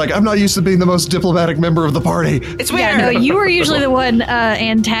sitting there, it's like, I'm not used to being the most diplomatic member of the party. It's weird. Yeah, no, you were usually the one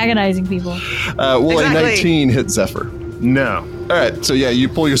antagonizing people. Well, Exactly. a 19 hit Zephyr. No. All right, so yeah, you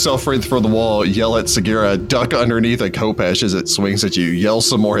pull yourself right from the wall, yell at Segura, duck underneath a Kopesh as it swings at you, yell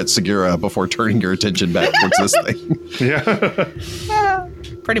some more at Segura before turning your attention back towards this thing. Yeah.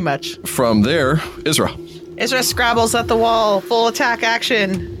 Pretty much. From there, Isra. Isra scrabbles at the wall, full attack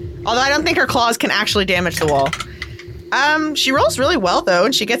action. Although I don't think her claws can actually damage the wall. She rolls really well though,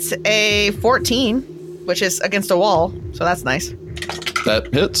 and she gets a 14, which is against a wall, so that's nice. That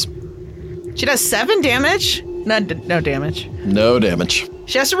hits. She does 7 damage. No damage. No damage.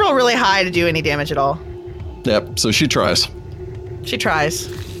 She has to roll really high to do any damage at all. Yep, so she tries. She tries.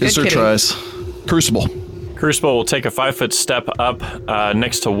 Good Isra kitty. tries. Crucible. Crucible will take a 5-foot step up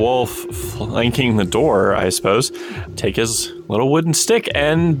next to Wolf, flanking the door, I suppose. Take his little wooden stick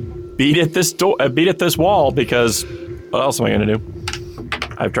and beat at this wall, because what else am I going to do?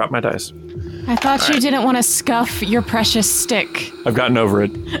 I've dropped my dice. I thought you didn't want to scuff your precious stick. I've gotten over it.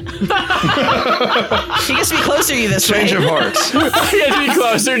 She gets to be closer to you this Change way. of heart. I get to be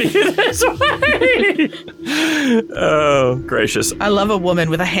closer to you this way. Oh, gracious. I love a woman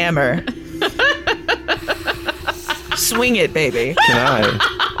with a hammer. Swing it, baby. Can I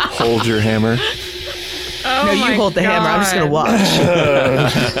hold your hammer? No, you hold the hammer. I'm just going to watch.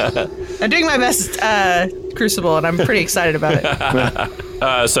 I'm doing my best Crucible, and I'm pretty excited about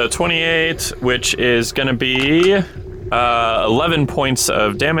it. So 28, which is going to be 11 points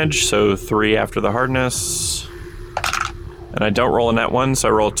of damage, so 3 after the hardness. And I don't roll a net 1, so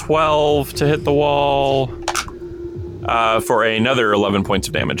I roll 12 to hit the wall for another 11 points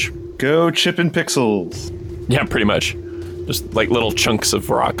of damage. Go Chip and Pixels. Yeah, pretty much. Just like little chunks of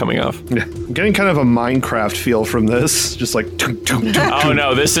rock coming off. Yeah. I'm getting kind of a Minecraft feel from this. Just like tunk, tunk, tunk, Oh tunk.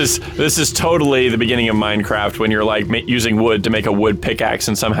 no, this is totally the beginning of Minecraft when you're like using wood to make a wood pickaxe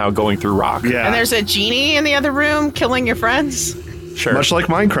and somehow going through rock. Yeah. And there's a genie in the other room killing your friends. Sure. Much like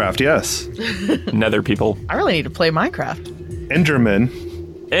Minecraft, yes. Nether people. I really need to play Minecraft. Enderman.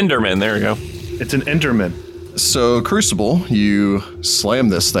 Enderman, there we go. It's an Enderman. So, Crucible, you slam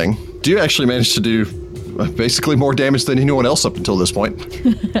this thing. Do you actually manage to do basically more damage than anyone else up until this point?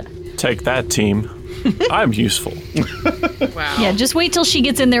 Take that, team. I'm useful. Wow. Yeah, just wait till she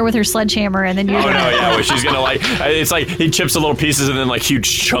gets in there with her sledgehammer and then you're Oh no, gonna... yeah, where she's gonna like, it's like he chips the little pieces and then like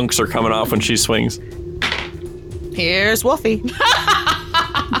huge chunks are coming off when she swings. Here's Wolfie.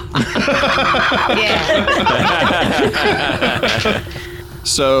 Yeah.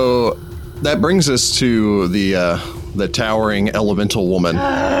 So, that brings us to the towering elemental woman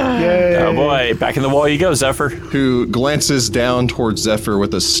Yay. Oh boy, back in the wall you go, Zephyr. who glances down towards Zephyr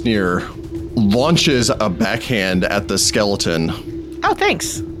with a sneer, launches a backhand at the skeleton. Oh,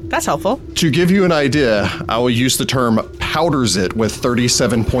 thanks. That's helpful. To give you an idea, I will use the term powders it with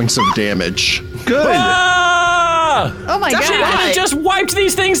 37 points of damage. Good. Ah! Oh my She could god. have just wiped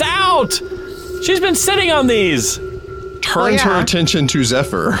these things out. She's been sitting on these. Turns her attention to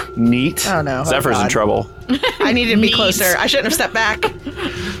Zephyr. Neat. Oh no. Zephyr's in God. trouble. I needed to be Neat. closer. I shouldn't have stepped back.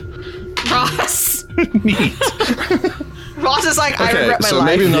 Ross. Ross is like, I Okay, regret my so life.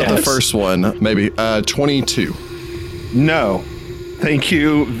 maybe not the Yes. first one. Maybe 22. No. Thank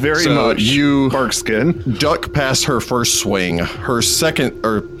you very So much, you- Barkskin. Duck past her first swing. Her second,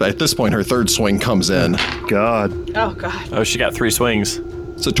 or at this point, her third swing comes in. God. Oh god. Oh, she got 3 swings.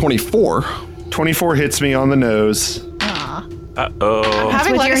 So 24. 24 hits me on the nose. Uh-oh.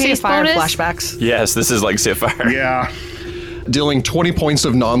 Having with your Legacy of haste Fire bonus? flashbacks. Yes, this is Legacy of Fire. Yeah. Dealing 20 points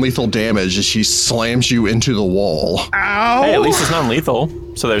of non-lethal damage as she slams you into the wall. Ow. Hey, at least it's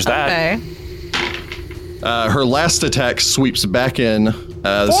non-lethal. So there's that. Okay. Her last attack sweeps back in. This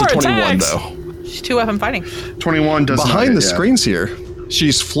is 4 21 attacks. though. She's 2-weapon fighting. 21 does not Behind hit, the yeah. screens here,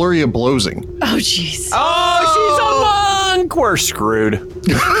 she's Flurry of Blowsing. Oh jeez. Oh, she's a monk! think we're screwed.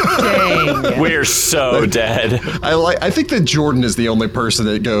 Dang. We're so dead. I think that Jordan is the only person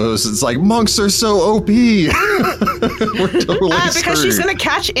that goes, it's like, monks are so OP. We're totally because she's going to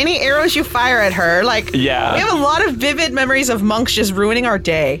catch any arrows you fire at her. Like, Yeah. we have a lot of vivid memories of monks just ruining our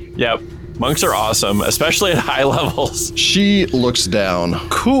day. Yep. Monks are awesome, especially at high levels. She looks down.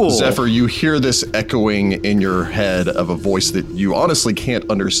 Cool. Zephyr, you hear this echoing in your head of a voice that you honestly can't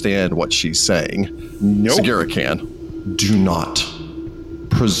understand what she's saying. Nope. Sagira can. Do not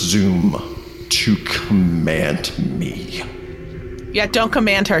presume to command me. Yeah, don't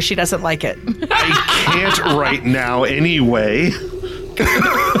command her. She doesn't like it. I can't right now anyway.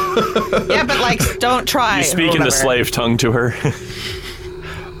 Yeah, but like, don't try. You speak in the slave tongue to her.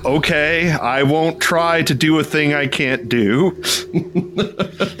 Okay, I won't try to do a thing I can't do.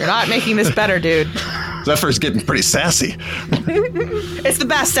 You're not making this better, dude. Zephyr's getting pretty sassy. It's the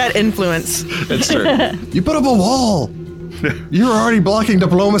best at influence. It's true. You put up a wall. You're already blocking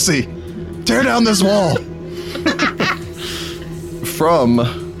diplomacy. Tear down this wall.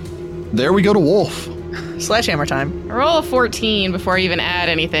 From there we go to Wolf. Sledgehammer time. I roll a 14 before I even add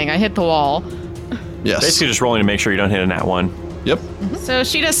anything. I hit the wall. Yes. Basically just rolling to make sure you don't hit a nat 1. Yep. So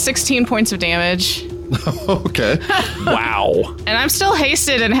she does 16 points of damage. Okay. Wow. And I'm still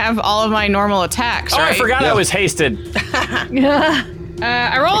hasted and have all of my normal attacks, Oh, right? I forgot Yeah. I was hasted.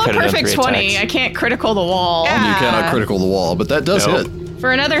 I roll a could've done perfect 3 20. attacks. I can't critical the wall. Yeah. You cannot critical the wall, but that does Nope. hit.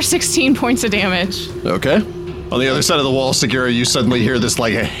 For another 16 points of damage. Okay. On the other side of the wall, Sagira, you suddenly hear this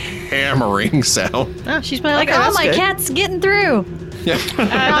like a hammering sound. She's probably like, Okay, oh, that's my good. cat's getting through. Yeah. The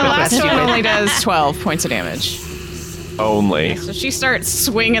last one only does 12 points of damage. Only. So she starts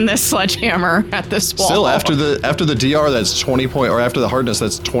swinging this sledgehammer at this wall. Still, after the DR, that's 20 point, or after the hardness,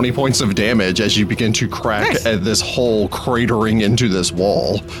 that's 20 points of damage as you begin to crack Nice. at this hole cratering into this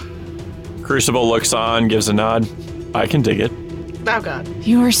wall. Crucible looks on, gives a nod. I can dig it. Oh, God.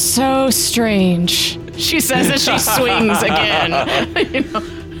 You are so strange. She says as she swings again.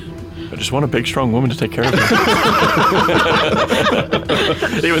 I just want a big, strong woman to take care of me.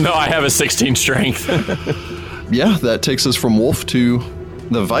 Even though I have a 16 strength. Yeah, that takes us from Wolf to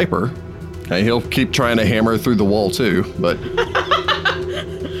the Viper. He'll keep trying to hammer through the wall too, but he's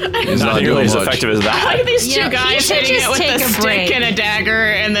Not not nearly doing as much. effective as Look that. at these You two know, he guys should hitting it just with take a a stick break. and a dagger,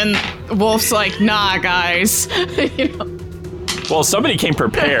 and then Wolf's like, nah, guys. You know? Well, somebody came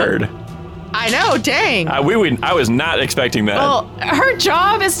prepared. I know, dang. I was not expecting that. Well, her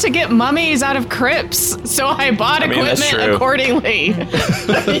job is to get mummies out of crypts, so I bought mean, that's equipment true. accordingly.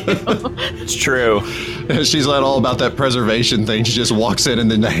 It's true. She's not all about that preservation thing. She just walks in and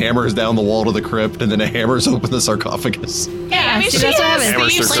then the hammers down the wall to the crypt and then the hammers open the sarcophagus. Yeah, I mean, see, she that's what has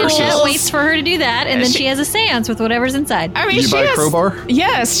happens. thieves' Hammer Planchette circles. waits for her to do that, and then She- she has a seance with whatever's inside. I mean, You she buy a has, crowbar?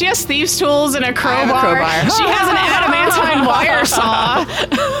 Yes, she has thieves' tools and a have a crowbar. crowbar. She has an adamantine wire saw.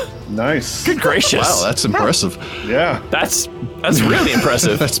 Nice. Good gracious. Wow, that's impressive. Yeah. That's really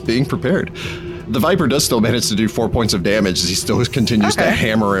impressive. That's being prepared. The Viper does still manage to do 4 points of damage as he still continues to Okay.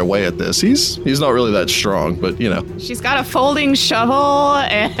 hammer away at this. He's not really that strong, but you know. She's got a folding shovel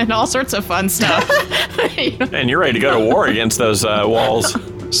and all sorts of fun stuff. And you're ready to go to war against those walls.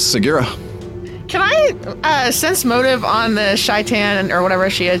 Sagira. Can I sense motive on the Shaitan or whatever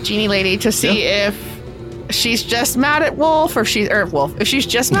she is, genie lady, to see if she's just mad at Wolf or if she's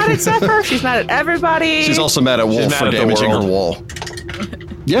just mad at Zephyr, if she's mad at everybody. She's also mad at Wolf mad for at the damaging her world. wall.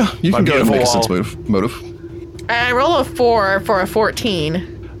 Yeah, you My can go ahead and make a beautiful sense motive. I roll a 4 for a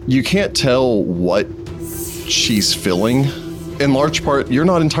 14. You can't tell what she's feeling. In large part, you're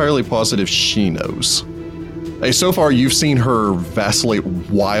not entirely positive she knows. So far, you've seen her vacillate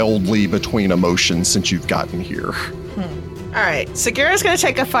wildly between emotions since you've gotten here. All right, Sagira's going to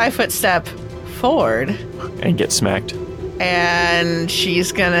take a 5-foot step forward, And get smacked. and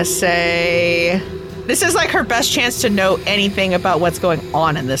she's going to say, this is like her best chance to know anything about what's going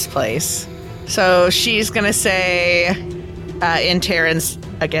on in this place. So she's going to say, in Terran's,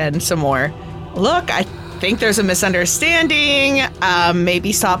 again, some more, look, I think there's a misunderstanding.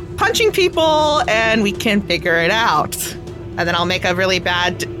 Maybe stop punching people and we can figure it out. And then I'll make a really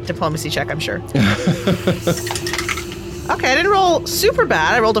bad diplomacy check, I'm sure. Okay, I didn't roll super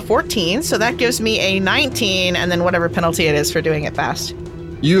bad. I rolled a 14, so that gives me a 19, and then whatever penalty it is for doing it fast.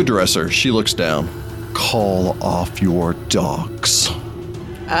 You address her. She looks down. Call off your dogs.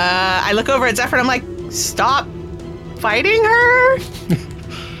 I look over at Zephyr and I'm like, stop fighting her?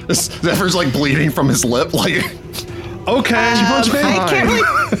 Zephyr's like bleeding from his lip. Like, Okay. I can't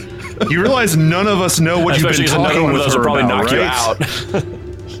really... You realize none of us know what Especially you've because been another talking one of with those her will probably about, knock you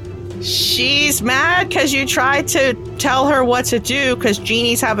right? out. She's mad because you tried to tell her what to do because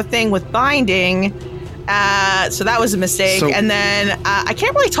genies have a thing with binding, So that was a mistake. So- and then I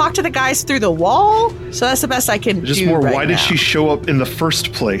can't really talk to the guys through the wall. So that's the best I can Just do more, right why did now. she show up in the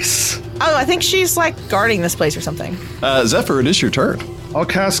first place? Oh, I think she's like guarding this place or something. Zephyr, it is your turn. I'll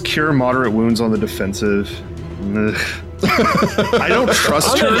cast Cure Moderate Wounds on the defensive. Ugh. I don't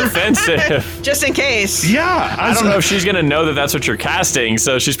trust On the her. defensive. Just in case. Yeah, I don't know if she's gonna know that that's what you're casting,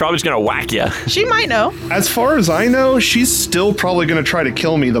 so she's probably just gonna whack you. She might know. As far as I know, she's still probably going to try to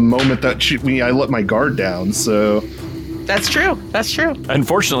kill me the moment that I let my guard down. So, That's true. That's true.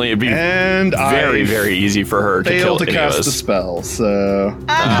 Unfortunately, it'd be and very, I very easy for her to kill failed to any of cast us. the spell. So,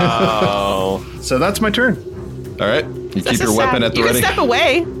 Oh. so that's my turn. All right. You This keep is your weapon sad. at the you ready. can step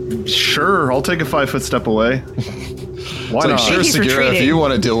away. Sure, I'll take a 5-foot step away. Why It's like, not? sure, He's Segura, if retreating. you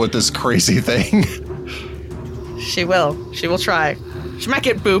want to deal with this crazy thing. She will. She will try. She might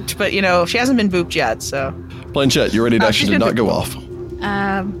get booped, but she hasn't been booped yet, so. Planchette, your ready to action she's did gonna not go off.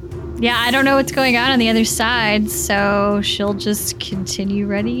 Yeah, I don't know what's going on the other side, so she'll just continue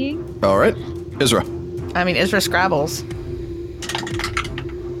readying. All right. Isra. I mean, Isra scrabbles.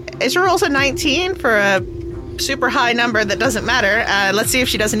 Isra rolls a 19 for a super high number that doesn't matter. Let's see if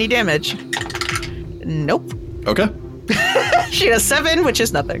she does any damage. Nope. Okay. She does 7, which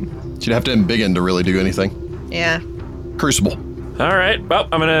is nothing. She'd have to embiggen to really do anything. Yeah. Crucible. All right. Well,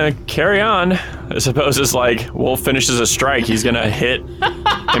 I'm gonna carry on. I suppose it's like Wolf finishes a strike, he's gonna hit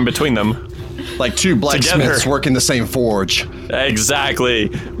in between them. Like two blacksmiths Together. working the same forge. Exactly.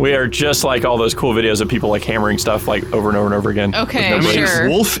 We are just like all those cool videos of people like hammering stuff like over and over and over again. Okay, with no breaks. sure.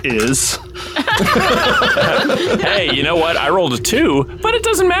 Wolf is. Hey, you know what? I rolled a 2, but it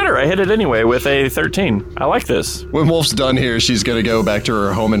doesn't matter. I hit it anyway with a 13. I like this. When Wolf's done here, she's gonna go back to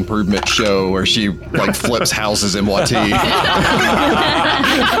her home improvement show where she like flips houses in Wati.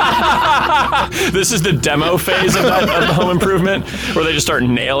 This is the demo phase of the home improvement where they just start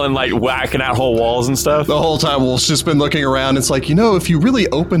nailing, like whacking out whole walls and stuff. The whole time Wolf's just been looking around. It's like, if you really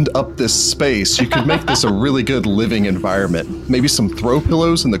opened up this space, you could make this a really good living environment. Maybe some throw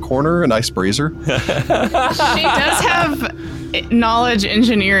pillows in the corner, a nice brazier. She does have knowledge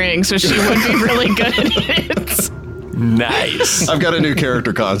engineering, so she would be really good at it. Nice. I've got a new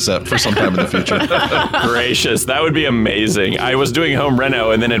character concept for sometime in the future. Gracious. That would be amazing. I was doing home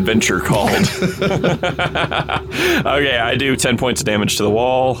reno and then adventure called. Okay, I do 10 points of damage to the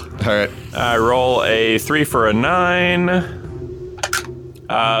wall. All right. I roll a 3 for a 9.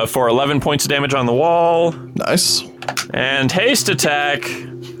 For 11 points of damage on the wall. Nice. And haste attack,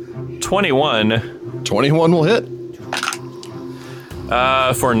 21. 21 will hit.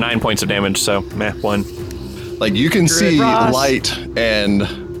 For 9 points of damage, so meh, 1. Like you can see Ross. light and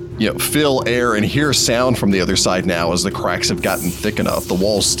feel air and hear sound from the other side now as the cracks have gotten thick enough. The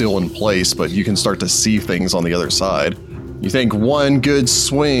wall's still in place, but you can start to see things on the other side. You think one good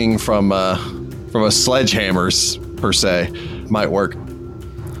swing from a sledgehammer's per se might work.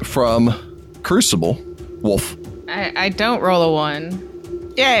 From Crucible, Wolf. I don't roll a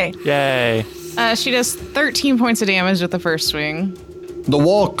 1. Yay. Yay. She does 13 points of damage with the first swing. The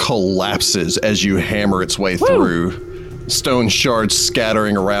wall collapses as you hammer its way through. Stone shards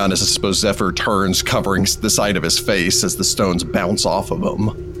scattering around as I suppose Zephyr turns, covering the side of his face as the stones bounce off of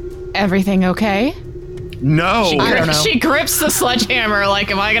him. Everything okay? No. I don't know. She grips the sledgehammer like,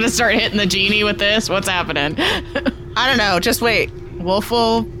 am I going to start hitting the genie with this? What's happening? I don't know. Just wait. Wolf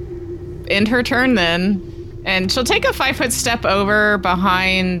will end her turn then. And she'll take a 5-foot step over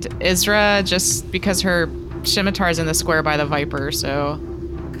behind Isra just because her scimitar's in the square by the Viper, so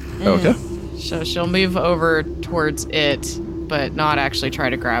Okay. she'll move over towards it, but not actually try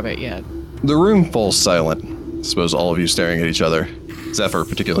to grab it yet. The room falls silent. I suppose all of you staring at each other. Zephyr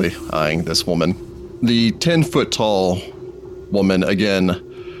particularly eyeing this woman. The 10-foot tall woman,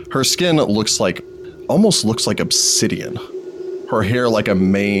 again, her skin almost looks like obsidian. Her hair like a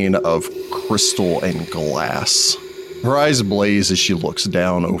mane of crystal and glass. Her eyes blaze as she looks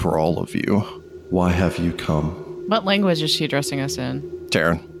down over all of you. Why have you come? What language is she addressing us in?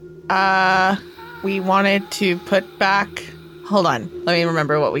 Taryn. We wanted to put back. Hold on. Let me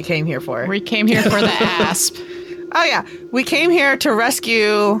remember what we came here for. We came here for the asp. Oh, yeah. We came here to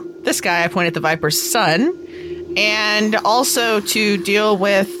rescue this guy. I pointed at the Viper's son. And also to deal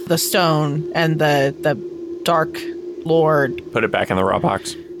with the stone and the Dark Lord. Put it back in the raw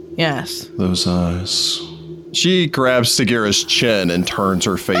box. Yes. Those eyes. She grabs Segura's chin and turns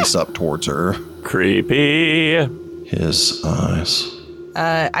her face up towards her. Creepy. His eyes.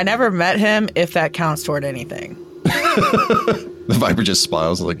 I never met him, if that counts toward anything. The Viper just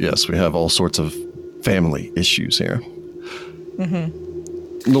smiles like, yes, we have all sorts of family issues here.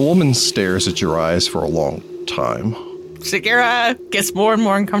 Mm-hmm. The woman stares at your eyes for a long time. Sagira gets more and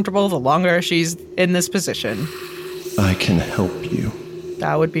more uncomfortable the longer she's in this position. I can help you.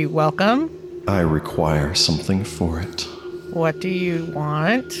 That would be welcome. I require something for it. What do you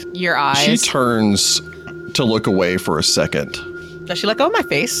want? Your eyes. She turns to look away for a second. Does she let go of my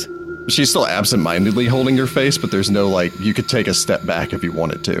face? She's still absent-mindedly holding your face, but there's no, like, you could take a step back if you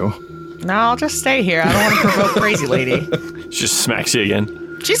wanted to. No, I'll just stay here. I don't want to provoke Crazy Lady. She just smacks you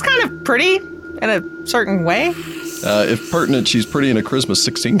again. She's kind of pretty in a certain way. If pertinent, she's pretty in a charisma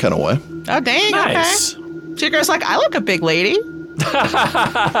 16 kind of way. Oh, dang, Nice. okay. Sagira's like, I look a big lady.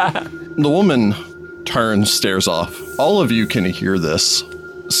 The woman turns, stares off. All of you can hear this.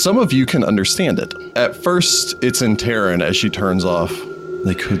 Some of you can understand it. At first, it's in Terran as she turns off.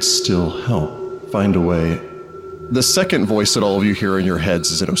 They could still help. Find a way. The second voice that all of you hear in your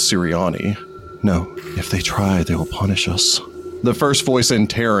heads is in Osiriani. No, if they try, they will punish us. The first voice in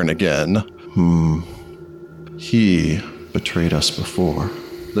Terran again. He betrayed us before.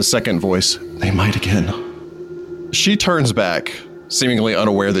 The second voice, they might again. She turns back, seemingly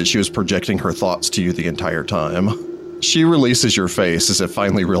unaware that she was projecting her thoughts to you the entire time. She releases your face as if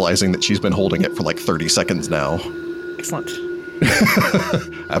finally realizing that she's been holding it for like 30 seconds now. Excellent.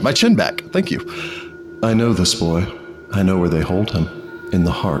 I have my chin back. Thank you. I know this boy. I know where they hold him. In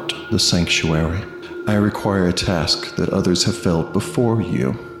the heart, the sanctuary. I require a task that others have failed before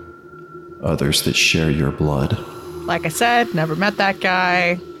you. Others that share your blood. Like I said, never met that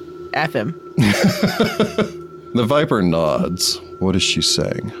guy. F him. The Viper nods. What is she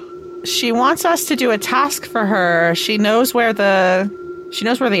saying? She wants us to do a task for her. She knows where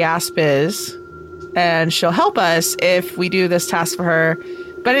the asp is, and she'll help us if we do this task for her.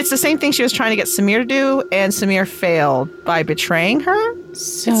 But it's the same thing she was trying to get Samir to do, and Samir failed by betraying her.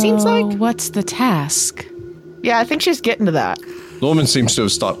 So it seems like. What's the task? Yeah, I think she's getting to that. The woman seems to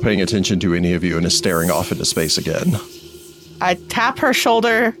have stopped paying attention to any of you and is staring off into space again. I tap her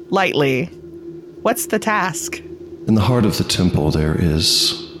shoulder lightly. What's the task? In the heart of the temple, there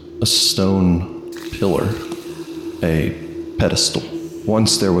is a stone pillar, a pedestal.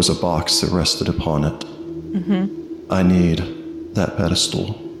 Once there was a box that rested upon it. I need that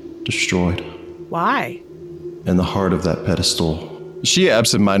pedestal destroyed. Why? In the heart of that pedestal, she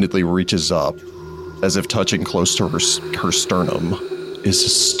absentmindedly reaches up, as if touching close to her sternum, is a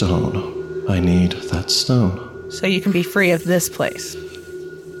stone. I need that stone. So you can be free of this place.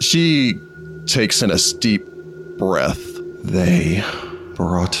 She takes in a deep breath. They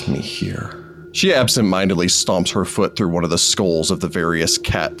brought me here. She absentmindedly stomps her foot through one of the skulls of the various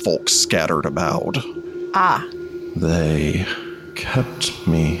cat folks scattered about. Ah. They kept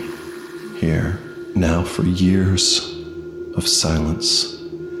me here. Now for years of silence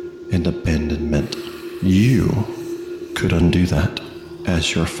and abandonment. You could undo that,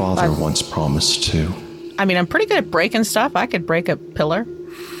 as your father once promised to. I mean, I'm pretty good at breaking stuff. I could break a pillar.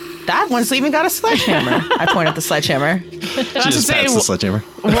 That one's even got a sledgehammer. I point at the sledgehammer. She just pats the sledgehammer.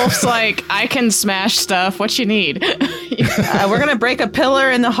 Wolf's like, I can smash stuff. What you need? We're going to break a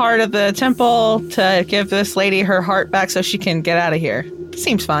pillar in the heart of the temple to give this lady her heart back so she can get out of here.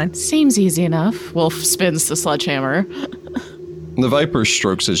 Seems fine. Seems easy enough. Wolf spins the sledgehammer. The Viper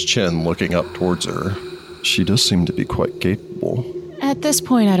strokes his chin, looking up towards her. She does seem to be quite capable. At this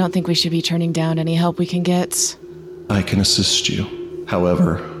point, I don't think we should be turning down any help we can get. I can assist you.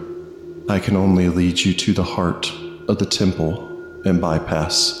 However, I can only lead you to the heart of the temple and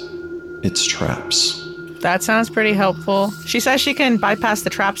bypass its traps. That sounds pretty helpful. She says she can bypass the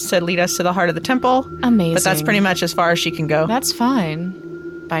traps to lead us to the heart of the temple. Amazing. But that's pretty much as far as she can go. That's fine.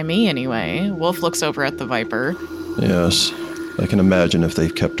 By me, anyway. Wolf looks over at the Viper. Yes, I can imagine if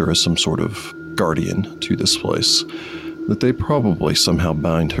they've kept her as some sort of guardian to this place, that they probably somehow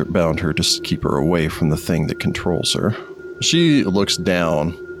bound her just to keep her away from the thing that controls her. She looks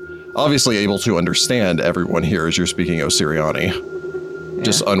down, obviously able to understand everyone here as you're speaking Osiriani,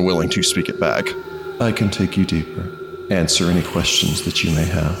 just unwilling to speak it back. I can take you deeper, answer any questions that you may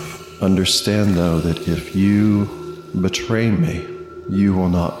have. Understand, though, that if you betray me, you will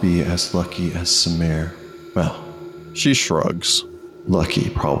not be as lucky as Samir. Well, she shrugs. Lucky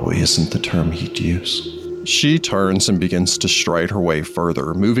probably isn't the term he'd use. She turns and begins to stride her way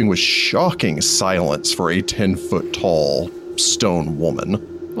further, moving with shocking silence for a 10-foot tall stone woman.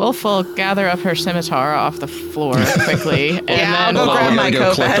 Wolf will gather up her scimitar off the floor quickly. And Yeah, then I'll go grab we my gotta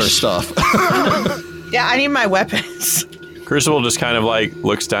go collect our Kopesh. stuff. Yeah, I need my weapons. Crucible just kind of like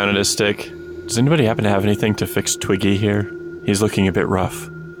looks down at his stick. Does anybody happen to have anything to fix Twiggy here? He's looking a bit rough.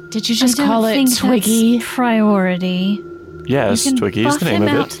 Did you just I don't call it think Twiggy? That's priority. Yes, You can Twiggy is buff the name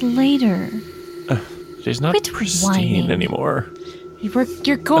him of out it. later. She's not Quit pristine whining. anymore.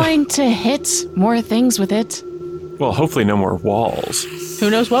 You're going to hit more things with it. Well, hopefully no more walls.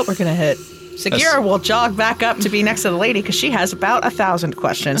 Who knows what we're gonna hit? Sagira will jog back up to be next to the lady because she has about 1,000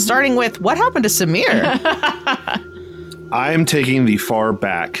 questions, starting with, what happened to Samir? I'm taking the far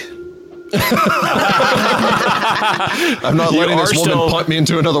back. I'm not letting this woman punt me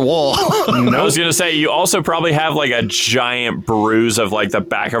into another wall. I was gonna say, you also probably have like a giant bruise of like the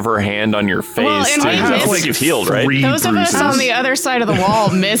back of her hand on your face. Well, and too. I I missed don't think you've healed, right? Those of us on the other side of the wall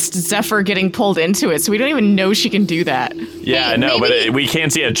missed Zephyr getting pulled into it, so we don't even know she can do that. Yeah, Hey, no, maybe- but we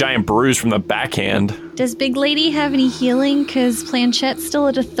can't see a giant bruise from the backhand. Does Big Lady have any healing? Because Planchette's still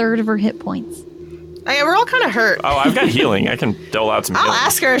at 1/3 of her hit points. Yeah, we're all kind of hurt. Oh, I've got healing. I can dole out some I'll healing.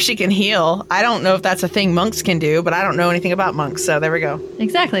 ask her if she can heal. I don't know if that's a thing monks can do, but I don't know anything about monks, so there we go.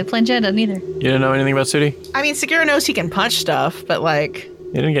 Exactly. Planchette doesn't either. You didn't know anything about Sudi? I mean, Sagira knows he can punch stuff, but like...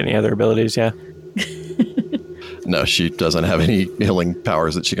 You didn't get any other abilities, yeah? No, she doesn't have any healing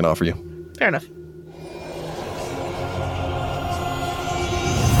powers that she can offer you. Fair enough.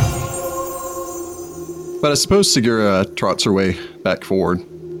 But I suppose Sagira trots her way back forward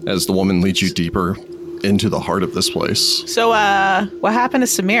as the woman leads you deeper into the heart of this place. So, what happened to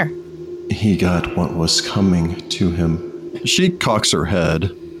Samir? He got what was coming to him. She cocks her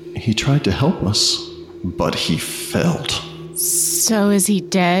head. He tried to help us, but he failed. So is he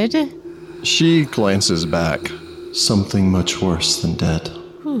dead? She glances back. Something much worse than dead.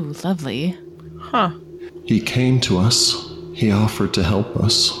 Ooh, lovely. Huh. He came to us. He offered to help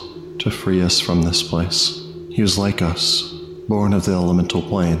us, to free us from this place. He was like us, born of the elemental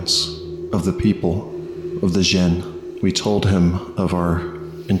planes, of the people, of the Jinn. We told him of our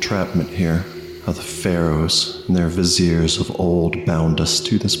entrapment here, how the pharaohs and their viziers of old bound us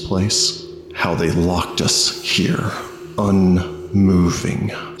to this place, how they locked us here,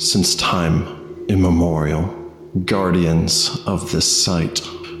 unmoving since time immemorial, guardians of this site,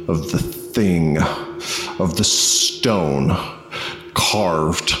 of the thing, of the stone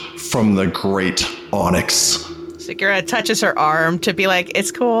carved from the great onyx. Sagira touches her arm to be like,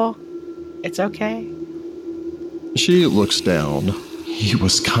 it's cool. It's okay. She looks down. He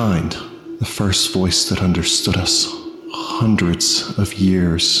was kind, the first voice that understood us. Hundreds of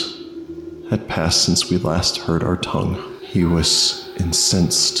years had passed since we last heard our tongue. He was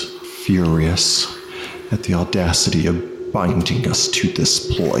incensed, furious at the audacity of binding us to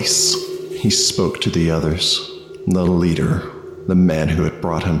this place. He spoke to the others, the leader, the man who had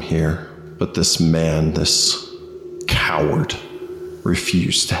brought him here. But this man, this coward,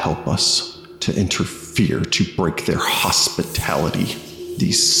 refused to help us, to interfere, to break their hospitality.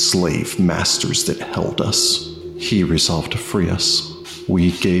 These slave masters that held us. He resolved to free us.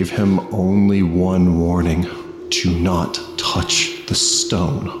 We gave him only one warning: to not touch the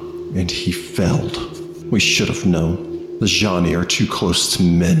stone, and he failed. We should have known. The Jani are too close to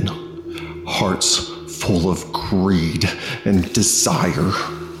men, hearts full of greed and desire.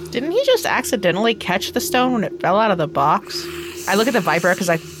 Didn't he just accidentally catch the stone when it fell out of the box? I look at the Viper because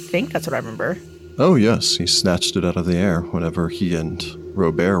I think that's what I remember. Oh yes, he snatched it out of the air whenever he and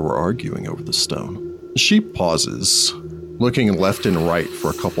Robert were arguing over the stone. She pauses, looking left and right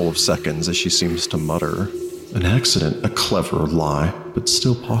for a couple of seconds as she seems to mutter. An accident, a clever lie, but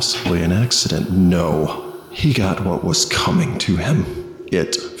still possibly an accident. No, he got what was coming to him.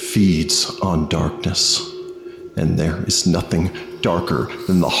 It feeds on darkness, and there is nothing darker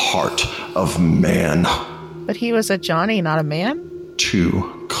than the heart of man. But he was a Johnny, not a man?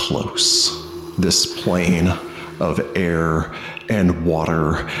 Too close. This plane of air and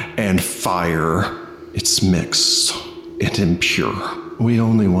water and fire, it's mixed and impure. We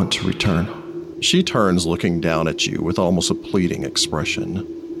only want to return. She turns, looking down at you with almost a pleading expression.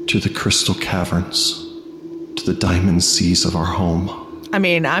 To the crystal caverns, to the diamond seas of our home. I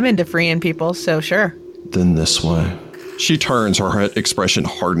mean, I'm into freeing people, so sure. Then this way. She turns, her expression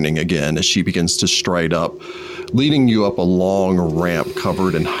hardening again as she begins to stride up, leading you up a long ramp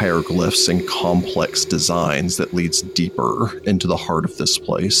covered in hieroglyphs and complex designs that leads deeper into the heart of this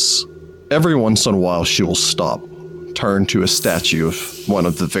place. Every once in a while, she will stop, turn to a statue of one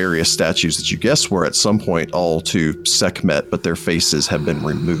of the various statues that you guess were at some point all to Sekhmet, but their faces have been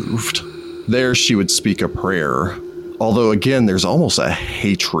removed. There she would speak a prayer, although again, there's almost a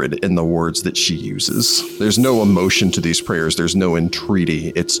hatred in the words that she uses. There's no emotion to these prayers, there's no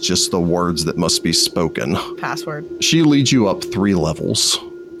entreaty, it's just the words that must be spoken. Password. She leads you up 3 levels,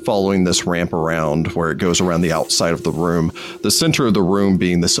 following this ramp around where it goes around the outside of the room, the center of the room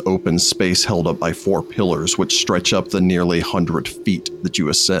being this open space held up by 4 pillars which stretch up the nearly 100 feet that you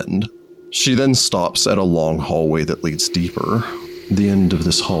ascend. She then stops at a long hallway that leads deeper. The end of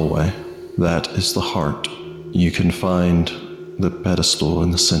this hallway, that is the heart. You can find the pedestal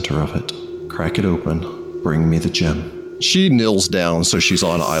in the center of it. Crack it open, bring me the gem. She kneels down so she's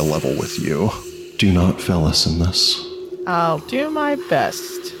on eye level with you. Do not fail us in this. I'll do my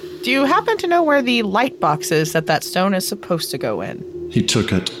best. Do you happen to know where the light box is that stone is supposed to go in? He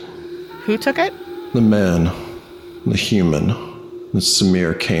took it. Who took it? The man, the human that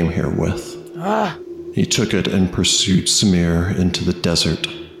Samir came here with. He took it and pursued Samir into the desert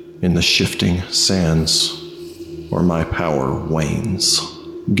in the shifting sands where my power wanes.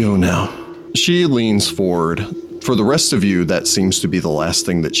 Go now. She leans forward. For the rest of you, that seems to be the last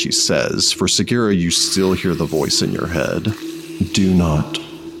thing that she says. For Sagira, you still hear the voice in your head. Do not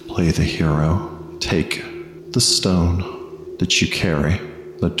play the hero. Take the stone that you carry,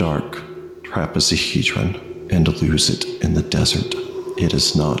 the dark trapezohedron, and lose it in the desert. It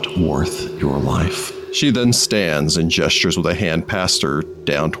is not worth your life. She then stands and gestures with a hand past her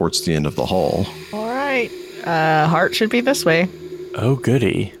down towards the end of the hall. All right. Heart should be this way. Oh,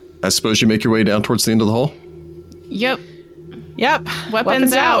 goody. I suppose you make your way down towards the end of the hall? Yep. Yep.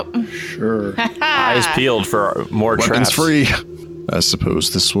 Weapons out. Sure. Eyes peeled for more Weapons traps. free. I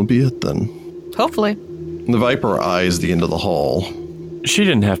suppose this will be it then. Hopefully. The Viper eyes the end of the hall. She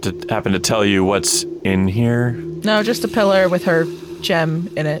didn't have to happen to tell you what's in here. No, just a pillar with her gem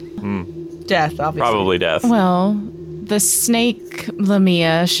in it. Death, obviously. Probably death. Well, the snake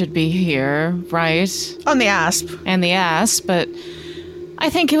Lamia should be here, right? On the asp. And the ass, but I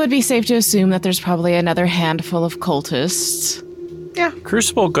think it would be safe to assume that there's probably another handful of cultists. Yeah.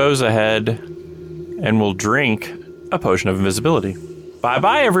 Crucible goes ahead and will drink a potion of invisibility.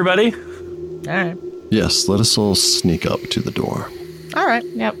 Bye-bye, everybody. All right. Yes, let us all sneak up to the door. All right.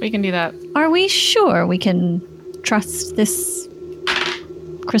 Yep, we can do that. Are we sure we can trust this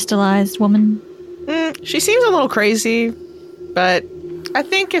crystallized woman? She seems a little crazy, but I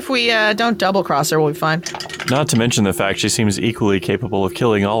think if we don't double cross her, we'll be fine. Not to mention the fact she seems equally capable of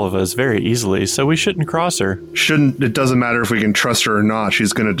killing all of us very easily, so we shouldn't cross her. It doesn't matter if we can trust her or not.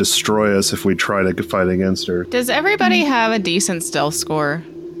 She's going to destroy us if we try to fight against her. Does everybody have a decent stealth score?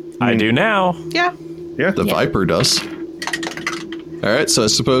 I do now. Yeah. Yeah. The Viper does. All right, so I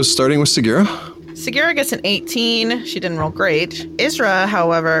suppose starting with Sagira. Sagira gets an 18. She didn't roll great. Isra,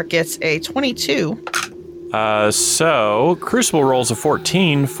 however, gets a 22. So Crucible rolls a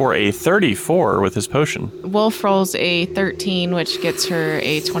 14 for a 34 with his potion. Wolf rolls a 13, which gets her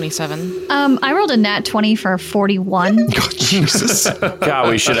a 27. I rolled a nat 20 for 41. Oh, Jesus. God,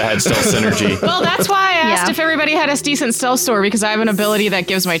 we should have had stealth synergy. Well, that's why I asked Yeah. if everybody had a decent stealth score, because I have an ability that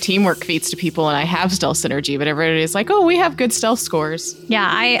gives my teamwork feats to people, and I have stealth synergy, but everybody's like, oh, we have good stealth scores. Yeah,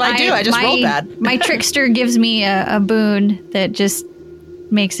 I do. I just rolled bad. My trickster gives me a boon that just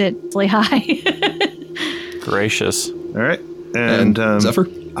makes it really high. Gracious. All right. And Zephyr?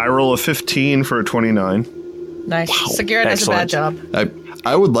 I roll a 15 for a 29. Nice. Sagira does a bad job.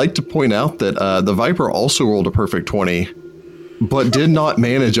 I would like to point out that the Viper also rolled a perfect 20, but did not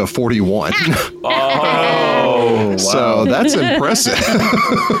manage a 41. Oh, So that's impressive.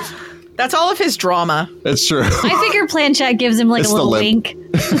 That's all of his drama. It's true. I figure Plan Chat gives him like It's a the little limp.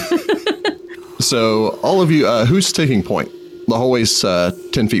 wink. So all of you, who's taking point? The hallway's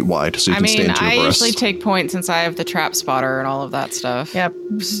 10 feet wide, so you I can mean, stand two I abreast. usually take points since I have the trap spotter and all of that stuff. Yep.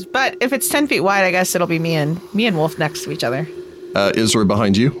 But if it's 10 feet wide, I guess it'll be me and Wolf next to each other. Isra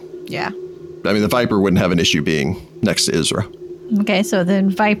behind you. Yeah. I mean, the Viper wouldn't have an issue being next to Isra. Okay, so then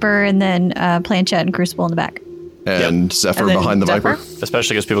Viper and then Plan Chat and Crucible in the back. And Zephyr And then behind the Zephyr? Viper.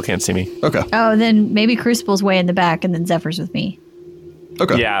 especially because people can't see me. Okay. Oh, then maybe Crucible's way in the back and then Zephyr's with me.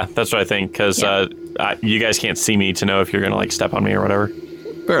 Okay. Yeah, that's what I think, because you guys can't see me to know if you're going to like step on me or whatever.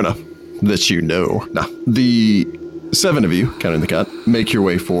 Fair enough. That you know. Nah. The 7 of you, counting the cat, make your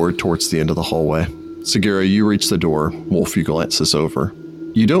way forward towards the end of the hallway. Sagira, you reach the door. Wolf, you glance this over.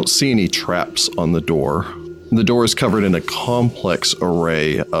 You don't see any traps on the door. The door is covered in a complex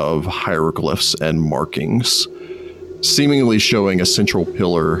array of hieroglyphs and markings, seemingly showing a central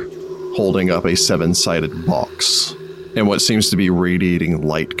pillar holding up a 7-sided box, and what seems to be radiating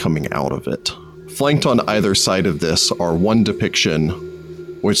light coming out of it. Flanked on either side of this are one depiction,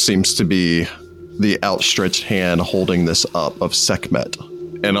 which seems to be the outstretched hand holding this up of Sekhmet,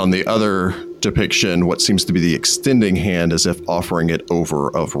 and on the other depiction, what seems to be the extending hand as if offering it over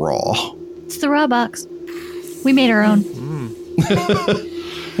of Ra. It's the raw box. We made our own.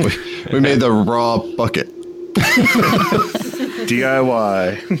 We made the Ra bucket.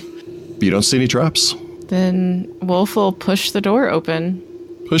 DIY. You don't see any traps. Then Wolf will push the door open.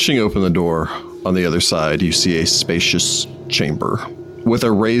 Pushing open the door, on the other side, you see a spacious chamber with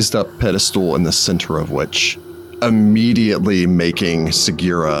a raised up pedestal in the center of which, immediately making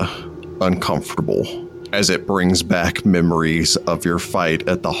Sagira uncomfortable as it brings back memories of your fight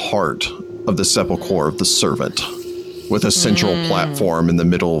at the heart of the sepulchre of the servant, with a central platform in the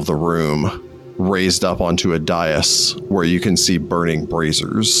middle of the room, raised up onto a dais where you can see burning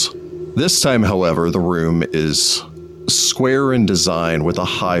braziers. This time, however, the room is square in design with a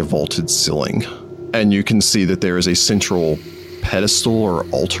high vaulted ceiling, and you can see that there is a central pedestal or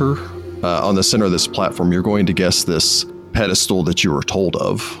altar on the center of this platform. You're going to guess this pedestal that you were told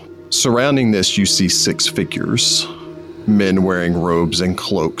of. Surrounding this, you see 6 figures, men wearing robes and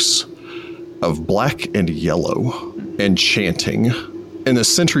cloaks of black and yellow, and chanting. In the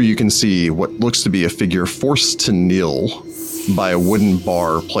center, you can see what looks to be a figure forced to kneel by a wooden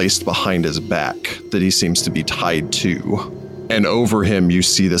bar placed behind his back that he seems to be tied to. And over him, you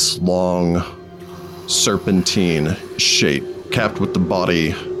see this long serpentine shape, capped with the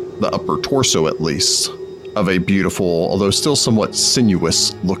body, the upper torso at least, of a beautiful, although still somewhat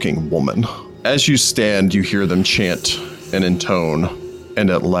sinuous-looking woman. As you stand, you hear them chant and intone, and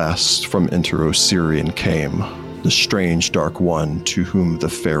at last from Enter-Osirian came the strange dark one to whom the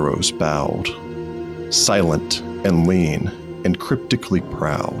pharaohs bowed, silent and lean and cryptically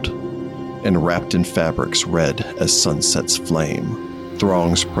proud, and wrapped in fabrics red as sunset's flame.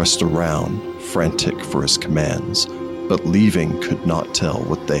 Throngs pressed around, frantic for his commands, but leaving could not tell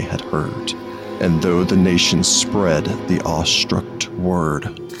what they had heard. And though the nations spread the awestruck word,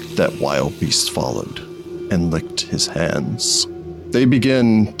 that wild beast followed and licked his hands. They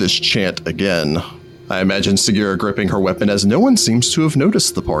begin this chant again. I imagine Sagira gripping her weapon as no one seems to have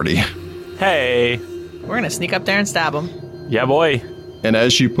noticed the party. Hey. We're gonna sneak up there and stab him. Yeah, boy. And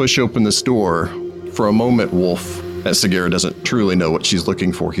as you push open this door, for a moment, Wolf, as Sagira doesn't truly know what she's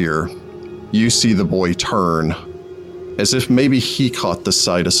looking for here, you see the boy turn, as if maybe he caught the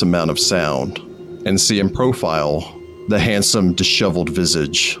slightest amount of sound, and see in profile the handsome, disheveled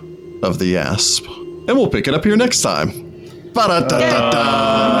visage of the Asp. And we'll pick it up here next time.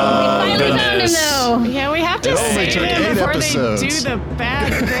 Ba-da-da-da-da. We finally found him, though. Yeah, we have to It only save took him 8 before episodes. they do the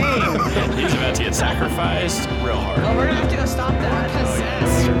bad thing. He's about to get sacrificed real hard. Oh, we're gonna have to go stop that.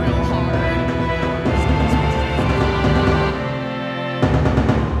 Possessed real hard.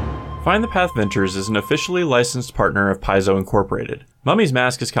 Find the Path Ventures is an officially licensed partner of Paizo Incorporated. Mummy's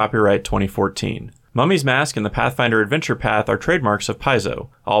Mask is copyright 2014. Mummy's Mask and the Pathfinder Adventure Path are trademarks of Paizo.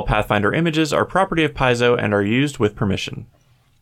 All Pathfinder images are property of Paizo and are used with permission.